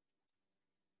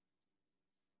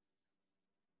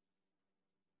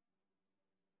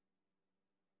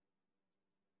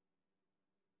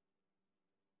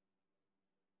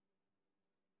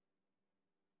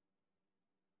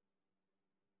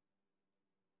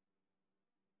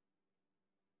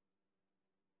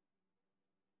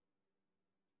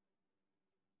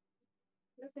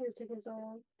 This thing is taking so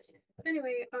long.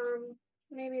 Anyway,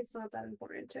 maybe it's not that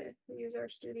important to use our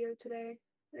studio today.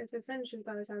 If it finishes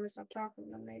by the time I stop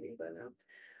talking, then maybe, but no.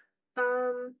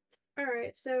 All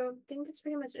right, so I think that's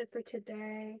pretty much it for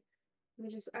today. Let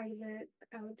me just exit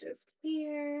out of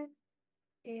here,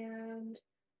 and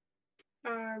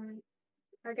um,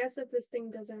 I guess if this thing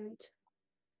doesn't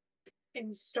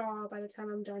install by the time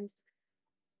I'm done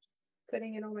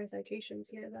putting in all my citations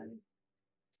here, then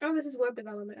oh, this is web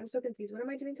development. I'm so confused. What am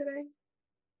I doing today?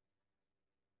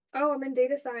 Oh, I'm in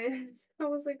data science. I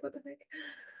was like, what the heck?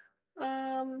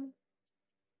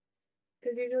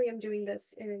 Because usually I'm doing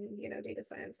this in, data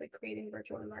science, like creating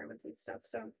virtual environments and stuff.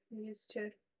 So I'm used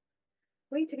to.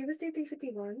 Wait, today was day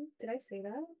 351. Did I say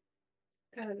that?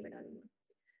 I don't even know.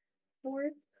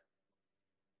 Fourth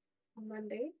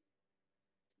Monday.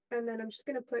 And then I'm just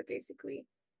gonna put basically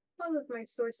all of my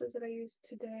sources that I used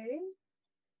today.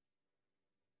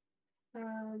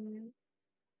 Um,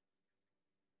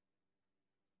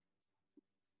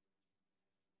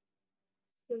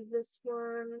 so this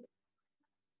one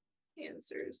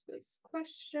answers this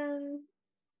question.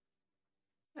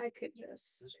 I could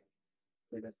just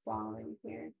do the following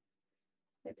here.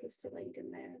 I paste a link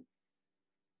in there.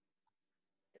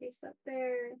 Paste that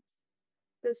there.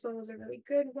 This one was a really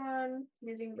good one.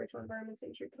 Using virtual environments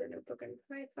in Jupyter Notebook and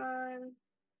Python.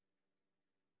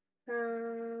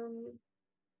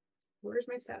 Where's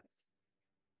my stuff?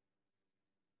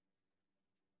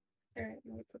 All right,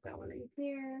 let me put that one in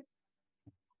here.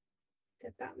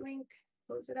 Get that link,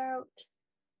 close it out.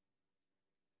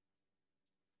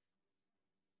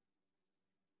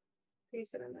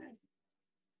 Paste it in there.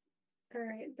 All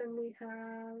right, then we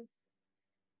have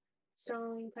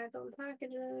installing Python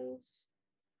packages.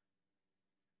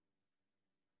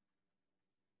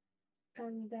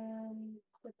 And then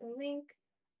put the link.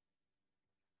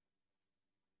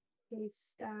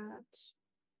 Paste that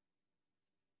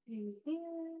in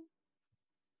here.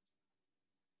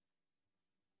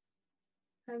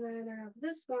 And then I have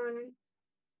this one.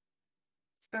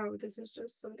 Oh, this is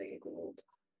just something I googled.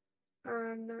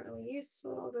 Not really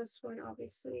useful. This one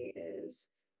obviously is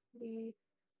the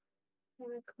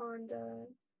Anaconda.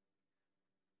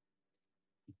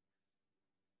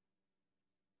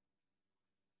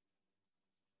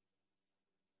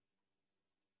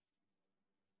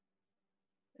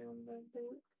 Download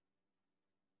link.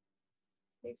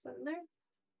 Paste that in there.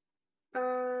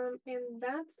 And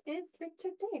that's it for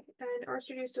today. And our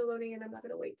studio is still loading and I'm not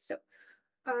gonna wait. So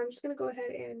I'm just gonna go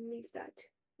ahead and leave that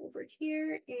over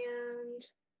here and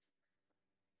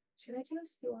Should I do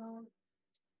SQL?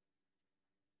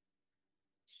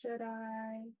 Should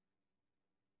I?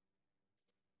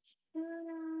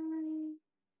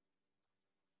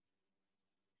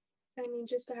 I mean,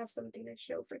 just to have something to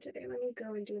show for today. Let me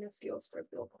go and do an SQL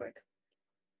script real quick.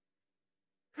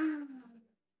 All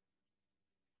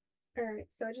right,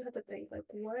 so I just have to think, like,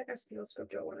 what SQL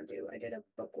script do I want to do? I did a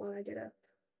book one, I did a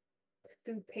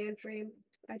food pantry,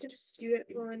 I did a student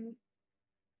one.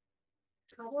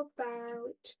 How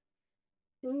about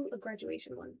a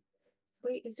graduation one?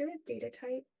 Wait, is there a data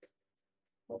type?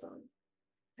 Hold on.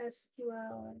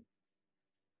 SQL.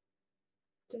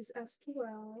 Does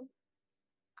SQL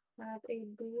have a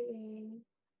Boolean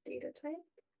data type?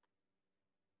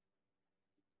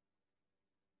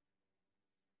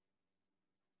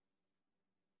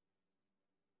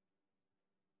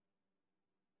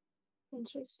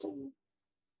 Interesting.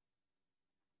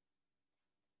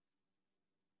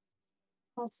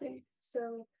 I'll see.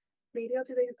 So maybe I'll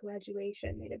do like a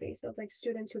graduation database of like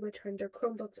students who returned their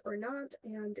Chromebooks or not,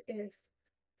 and if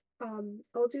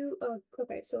I'll do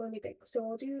okay, so let me think. So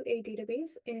I'll do a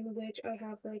database in which I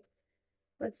have like,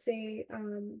 let's say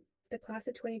the class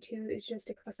of 22 is just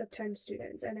a class of 10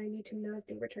 students, and I need to know if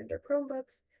they returned their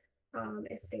Chromebooks,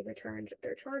 if they returned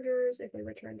their chargers, if they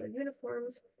returned their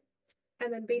uniforms,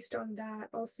 and then based on that,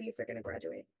 I'll see if they're gonna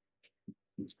graduate.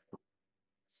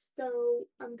 So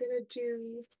I'm gonna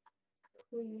do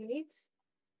create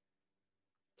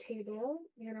table,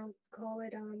 and I'll call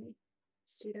it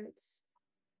students.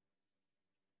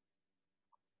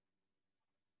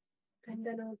 And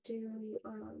then I'll do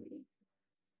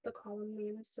the column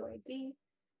name, so ID,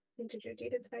 integer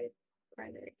data type,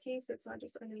 primary key, so it's not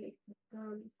just any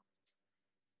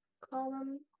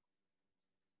column.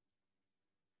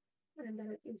 And then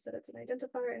it's instead it's an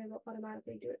identifier, and it'll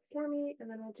automatically do it for me. And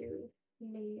then I'll do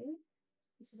name.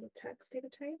 This is a text data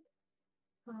type.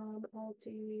 I'll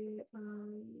do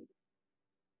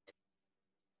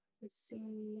let's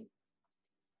see,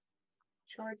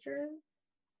 charger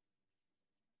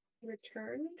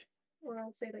returned, or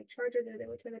I'll say like charger, did they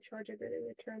return the charger, did they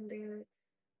return their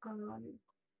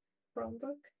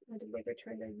Chromebook, and did they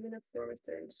return their uniform if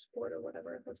they're in sport or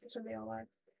whatever, that's what they all are.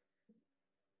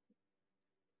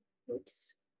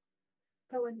 Oops.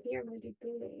 Oh, and here I'm gonna do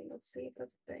boolean. Let's see if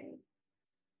that's a thing.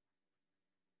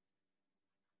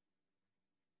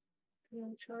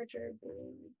 Charger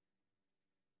boolean.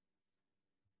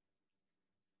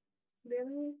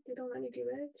 Really? They don't let me do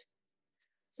it?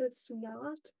 So it's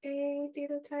not a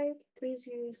data type. Please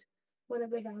use one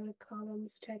of the valid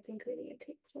columns type in creating a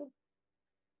table.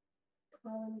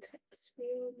 Column text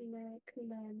field, numeric,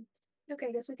 and then okay,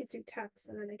 I guess we could do text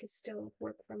and then I could still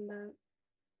work from that.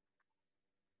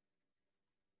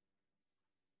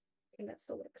 Okay, that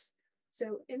still works.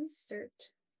 So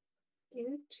insert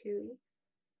into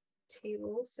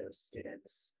table, so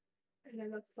students. And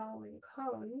then the following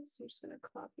columns, I'm just going to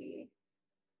copy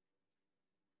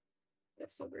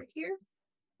this over here,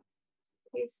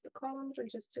 paste the columns,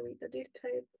 and just delete the data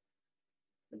type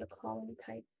and the column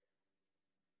type.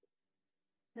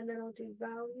 And then I'll do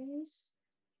values.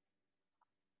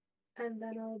 And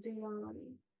then I'll do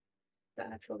the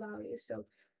actual values. So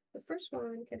the first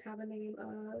one can have a name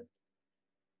of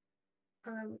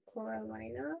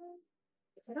Coralina.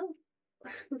 I don't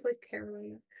like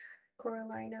Carolina.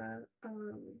 Coralina.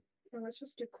 Or let's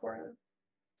just do Cora.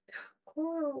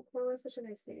 Coral. Coral is such a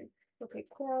nice name. Okay,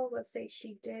 Coral, let's say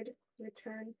she did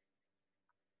return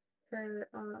her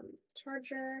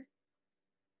charger.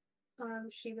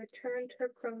 She returned her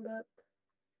Chromebook,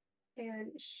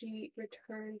 and she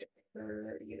returned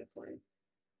her uniform.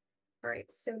 All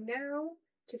right, so now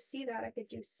to see that, I could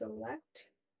do select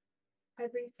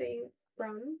everything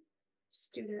from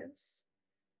students,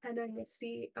 and then you'll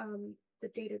see the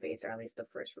database, or at least the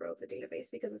first row of the database,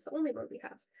 because it's the only row we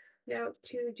have. Now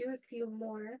to do a few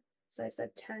more, so I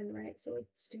said 10, right? So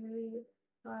let's do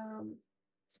 1,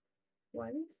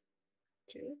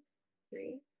 2,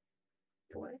 3,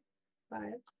 4,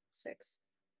 5, 6,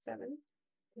 7,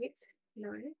 8,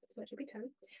 9. So that should be 10.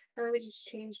 And then we just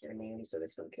change their name, so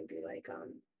this one can be like I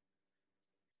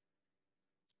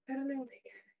don't know,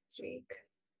 like Jake.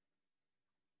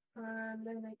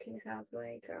 Then I can have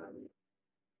like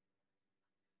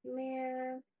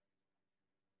Mayor,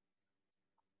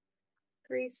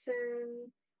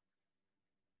 Grayson,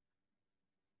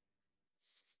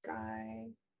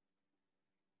 Sky.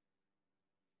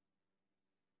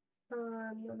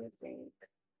 Let me think.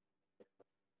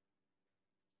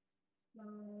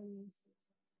 Um,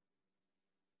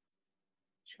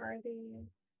 Charlie.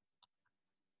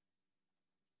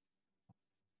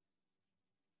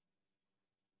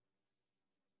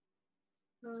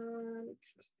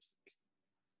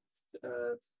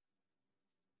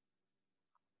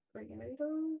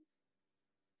 Fernando.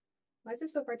 Why is it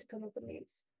so hard to come up with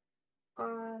names?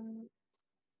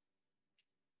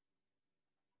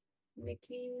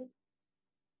 Nikki.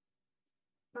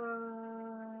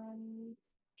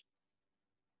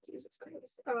 Jesus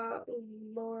Christ.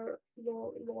 Laura.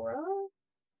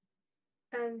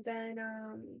 And then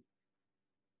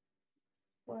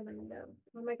Orlando.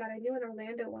 Oh my god, I knew an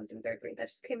Orlando once in third grade. That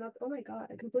just came up. Oh my god,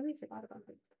 I completely forgot about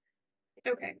him.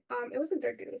 Okay, it was in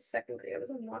third grade, it was second grade. I was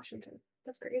in Washington.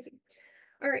 That's crazy.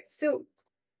 All right, so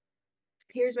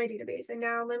here's my database. And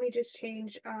now let me just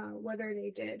change whether they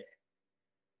did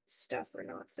stuff or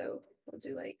not. So we'll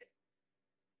do like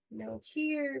no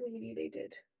here, maybe they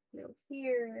did no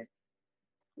here,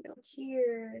 no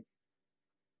here,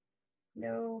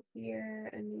 no here,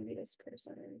 and maybe this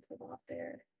person forgot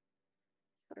their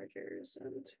chargers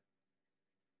and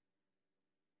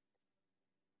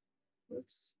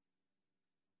oops.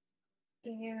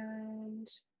 And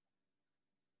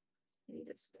maybe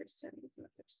this person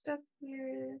forgot their stuff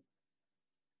here.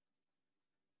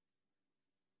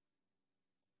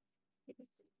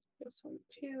 This one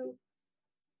too.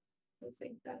 I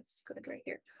think that's good right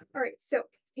here. All right, so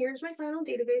here's my final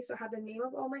database. So I have the name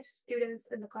of all my students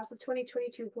in the class of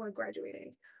 2022 who are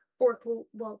graduating, or who,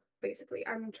 well, basically,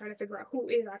 I'm trying to figure out who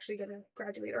is actually going to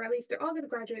graduate, or at least they're all going to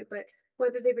graduate, but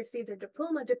whether they receive their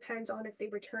diploma depends on if they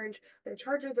returned their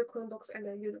charger, their Chromebooks, and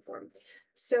their uniform.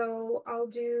 So I'll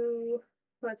do,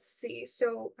 let's see.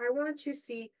 So I want to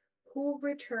see who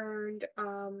returned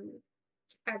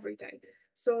everything.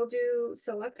 So I'll do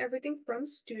select everything from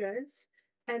students,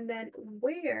 and then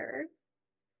where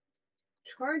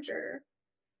charger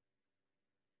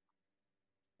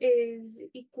is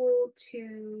equal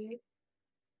to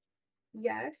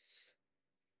yes,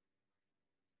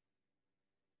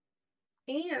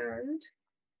 and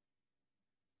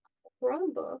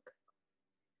Chromebook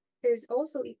is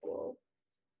also equal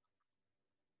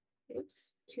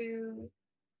to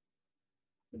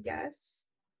yes,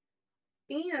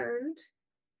 and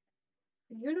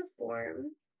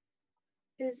uniform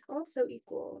is also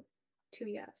equal to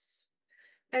yes.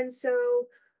 And so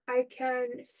I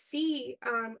can see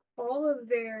all of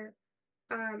their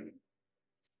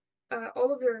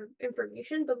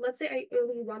information, but let's say I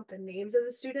only want the names of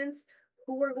the students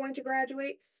who are going to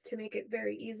graduate to make it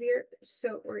very easier,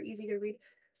 or easy to read.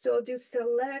 So I'll do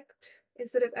select,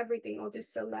 instead of everything, I'll do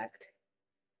select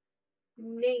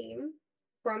name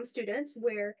from students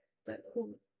where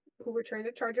who returned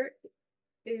the charger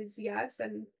is yes,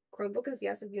 and Chromebook is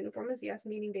yes, and uniform is yes,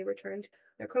 meaning they returned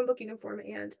their Chromebook, uniform,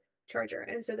 and charger.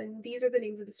 And so then these are the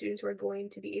names of the students who are going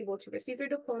to be able to receive their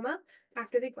diploma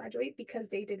after they graduate because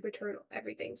they did return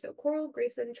everything. So Coral,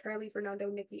 Grayson, Charlie, Fernando,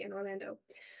 Nikki, and Orlando.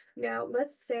 Now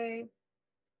let's say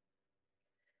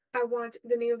I want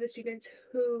the name of the students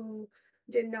who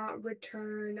did not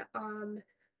return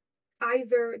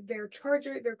either their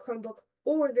charger, their Chromebook,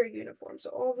 or their uniform. So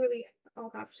all I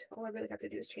really have to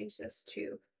do is change this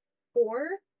to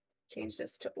change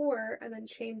this to or, and then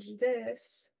change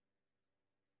this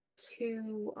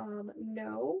to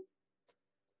no,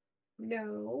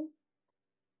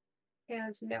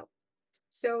 and no.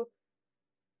 So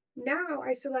now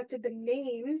I selected the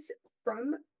names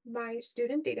from my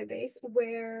student database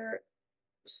where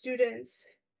students,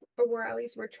 or at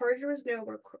least where charger is no,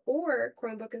 or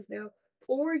Chromebook is no,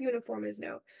 or uniform is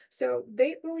no. So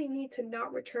they only need to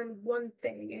not return one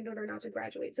thing in order not to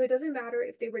graduate. So it doesn't matter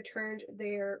if they returned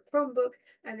their Chromebook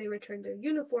and they returned their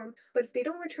uniform, but if they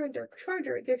don't return their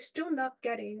charger, they're still not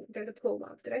getting their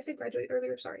diploma. Did I say graduate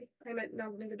earlier? Sorry, I meant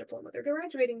not getting their diploma. They're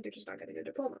graduating, they're just not getting their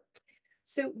diploma.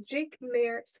 So Jake,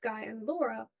 Mare, Sky, and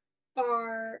Laura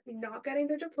are not getting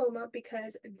their diploma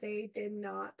because they did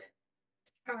not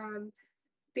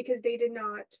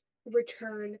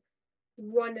return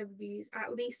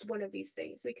at least one of these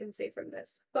things, we can say from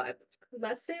this. But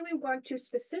let's say we want to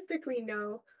specifically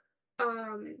know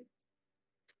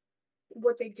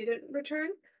what they didn't return.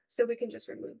 So we can just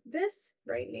remove this,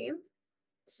 right name,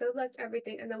 select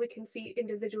everything, and then we can see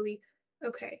individually,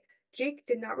 okay, Jake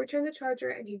did not return the charger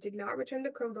and he did not return the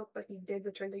Chromebook, but he did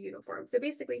return the uniform. So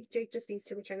basically, Jake just needs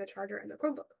to return the charger and the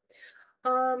Chromebook.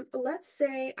 Let's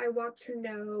say I want to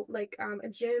know, like, a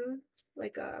gym,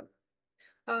 like a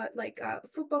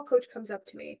football coach comes up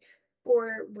to me,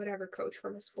 or whatever coach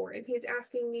from a sport, and he's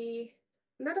asking me,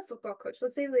 not a football coach,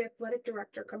 let's say the athletic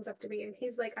director comes up to me and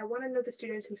he's like, I want to know the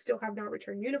students who still have not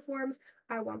returned uniforms,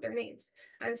 I want their names.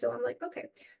 And so I'm like, okay,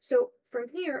 so from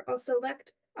here I'll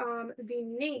select the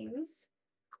names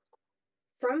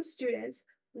from students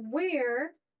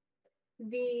where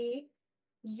the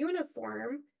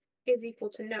uniform is equal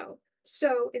to no.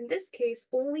 So in this case,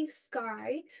 only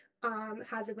Sky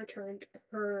hasn't returned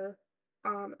her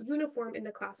uniform in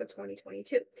the class of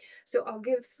 2022. So I'll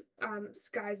give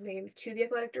Sky's name to the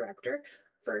athletic director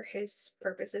for his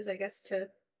purposes, I guess, to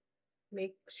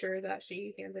make sure that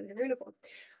she hands in her uniform.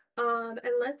 And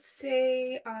let's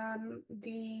say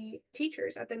the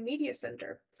teachers at the media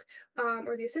center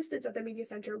or the assistants at the media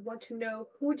center want to know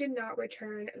who did not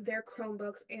return their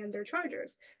Chromebooks and their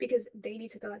chargers because they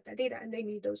need to collect that data and they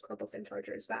need those Chromebooks and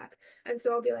chargers back. And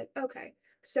so I'll be like, okay,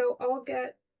 so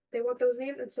they want those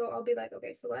names. And so I'll be like,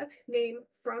 okay, select name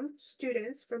from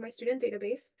students from my student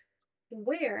database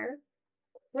where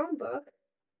Chromebook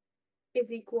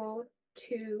is equal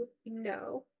to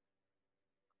no.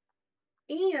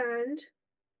 And,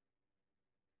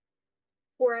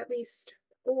 or at least,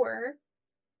 or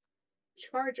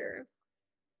charger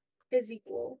is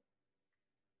equal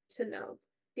to no,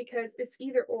 because it's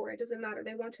either or, it doesn't matter.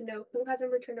 They want to know who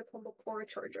hasn't returned a Chromebook or a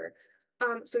charger.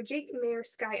 So Jake, Mayor,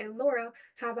 Sky, and Laura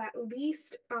have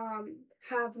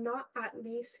not at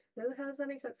least, really, how does that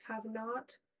make sense? Have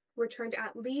not returned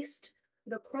at least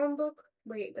the Chromebook.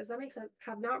 Wait, does that make sense?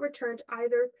 Have not returned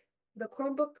either the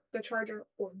Chromebook, the charger,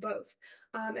 or both.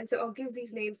 And so I'll give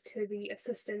these names to the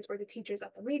assistants or the teachers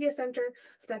at the media center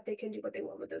so that they can do what they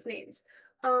want with those names.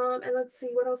 And let's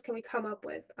see, what else can we come up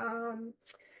with?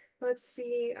 Let's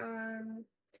see,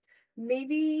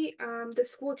 maybe the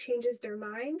school changes their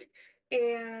mind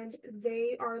and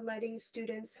they are letting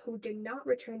students who did not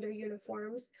return their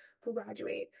uniforms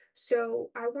graduate. So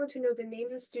I want to know the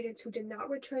names of students who did not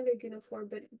return their uniform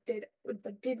but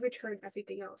did return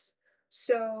everything else.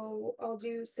 So I'll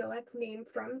do select name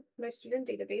from my student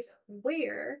database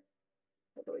where,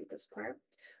 I'll delete this part,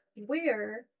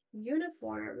 where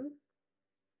uniform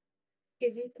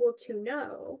is equal to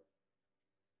no.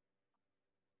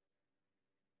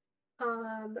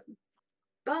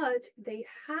 But they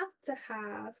have to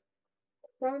have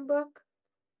Chromebook,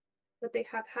 but they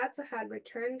have had to have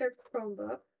returned their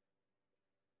Chromebook.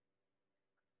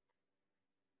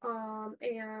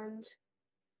 And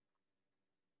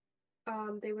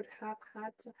they would have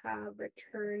had to have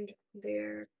returned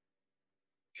their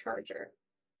charger.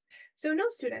 So no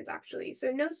students actually.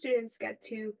 So no students get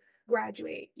to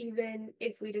graduate, even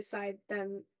if we decide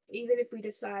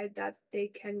that they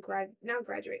can not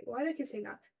graduate. Why do I keep saying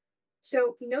that?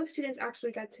 So no students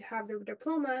actually get to have their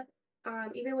diploma,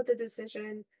 even with the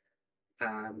decision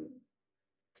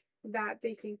that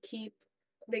they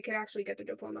could actually get their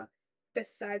diploma,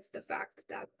 besides the fact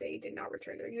that they did not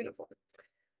return their uniform.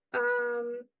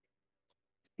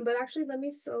 But actually, let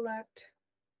me select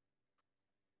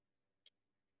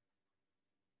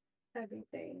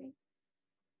everything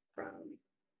from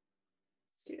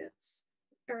students.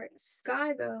 All right,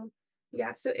 Sky though.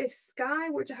 Yeah, so if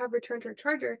Sky were to have returned her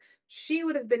charger, she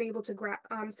would have been able to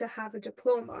have a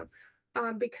diploma,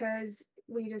 because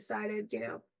we decided,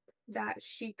 that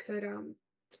she could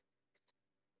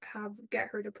get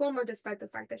her diploma despite the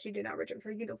fact that she did not return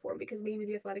her uniform because maybe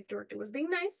the athletic director was being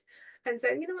nice and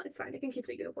said, you know what, it's fine, they can keep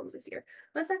the uniforms this year.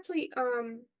 Let's actually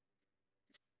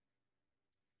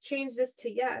change this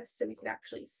to yes so we can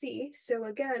actually see. So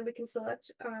again, we can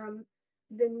select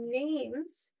the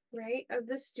names, right, of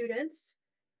the students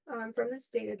from this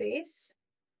database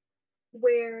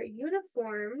where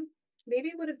uniform, maybe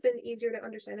it would have been easier to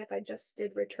understand if I just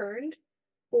did returned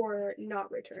or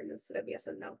not returned instead of yes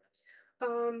and no.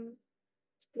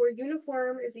 Where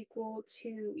uniform is equal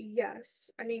to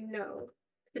no.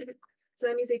 So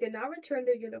that means they did not return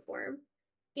their uniform.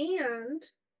 And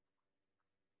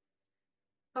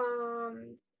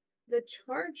the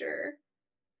charger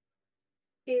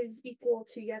is equal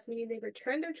to yes, meaning they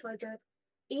returned their charger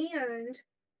and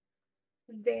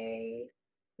they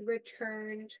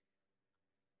returned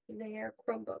their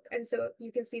Chromebook. And so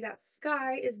you can see that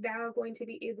Sky is now going to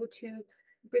be able to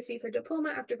receive her diploma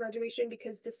after graduation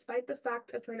because despite the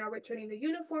fact of her not returning the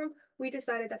uniform, we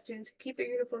decided that students keep their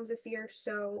uniforms this year.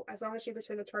 So as long as she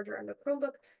returned the charger and the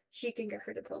Chromebook, she can get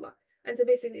her diploma. And so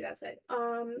basically that's it.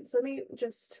 So let me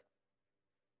just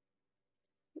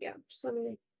let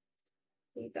me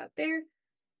leave that there.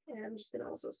 And I'm just gonna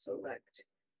also select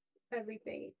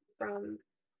everything from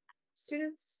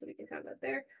students so we can have that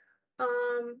there.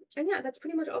 And yeah, that's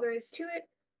pretty much all there is to it.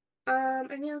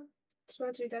 And yeah, just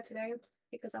wanted to do that today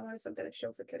because I wanted something to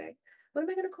show for today. What am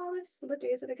I gonna call this? What day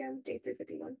is it again? Day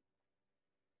 351.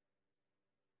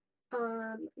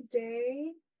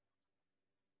 Day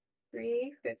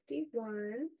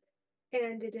 351,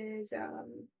 and it is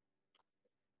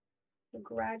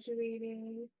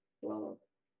graduating. Well,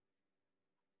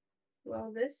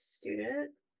 this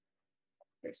student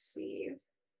received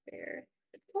their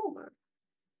diploma.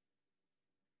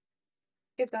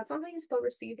 If that's not how you spell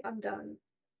receive, I'm done.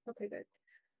 Okay, good.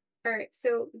 All right,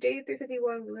 so day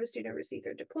 351, will the student receive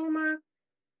their diploma?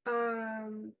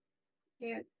 And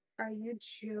are you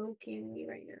joking me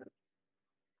right now?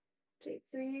 Day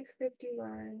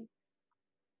 351,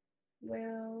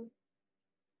 will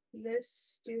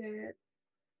this student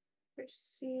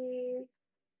receive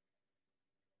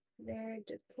their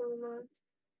diploma?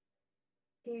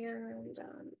 And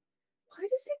why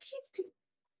does it keep doing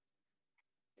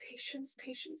patience?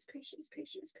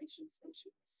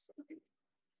 Okay.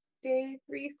 Day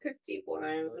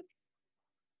 351.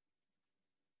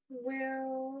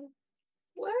 Will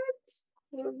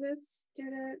this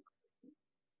student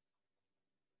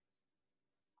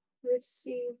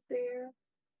receive their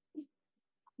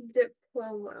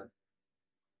diploma?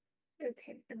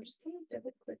 Okay, I'm just going to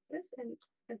double click this and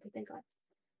okay, thank God.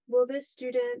 Will this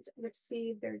student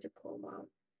receive their diploma?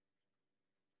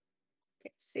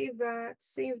 Okay, save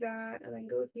that, and then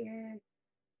go here.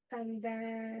 And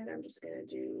then I'm just gonna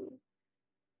do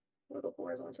a little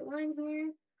horizontal line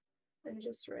here and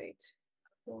just write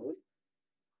code.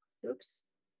 Oops.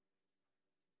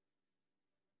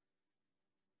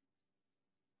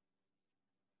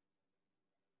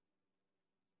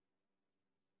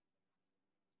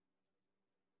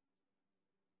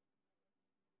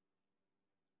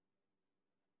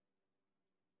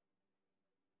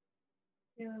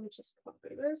 And just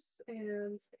copy this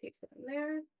and paste it in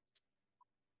there.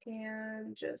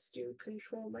 And just do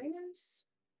control minus.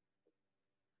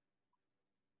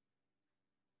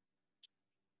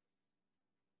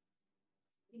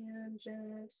 And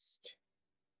just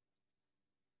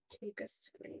take a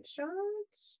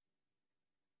screenshot.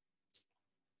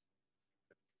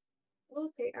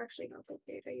 Okay, actually not full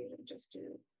page. I usually just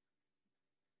do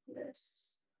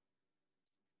this.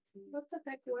 What the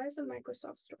heck? Why is it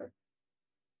Microsoft Store?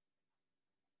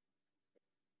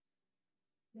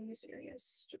 Are you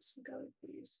serious? Just go,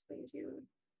 please. Thank you.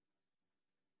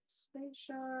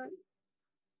 Screenshot.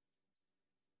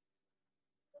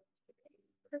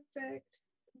 Perfect.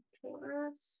 Control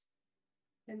S.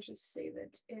 And just save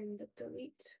it in the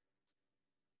delete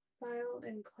file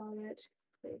and call it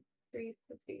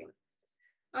 351.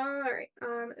 All right.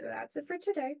 That's it for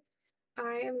today.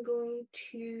 I am going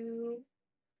to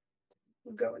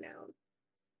go now.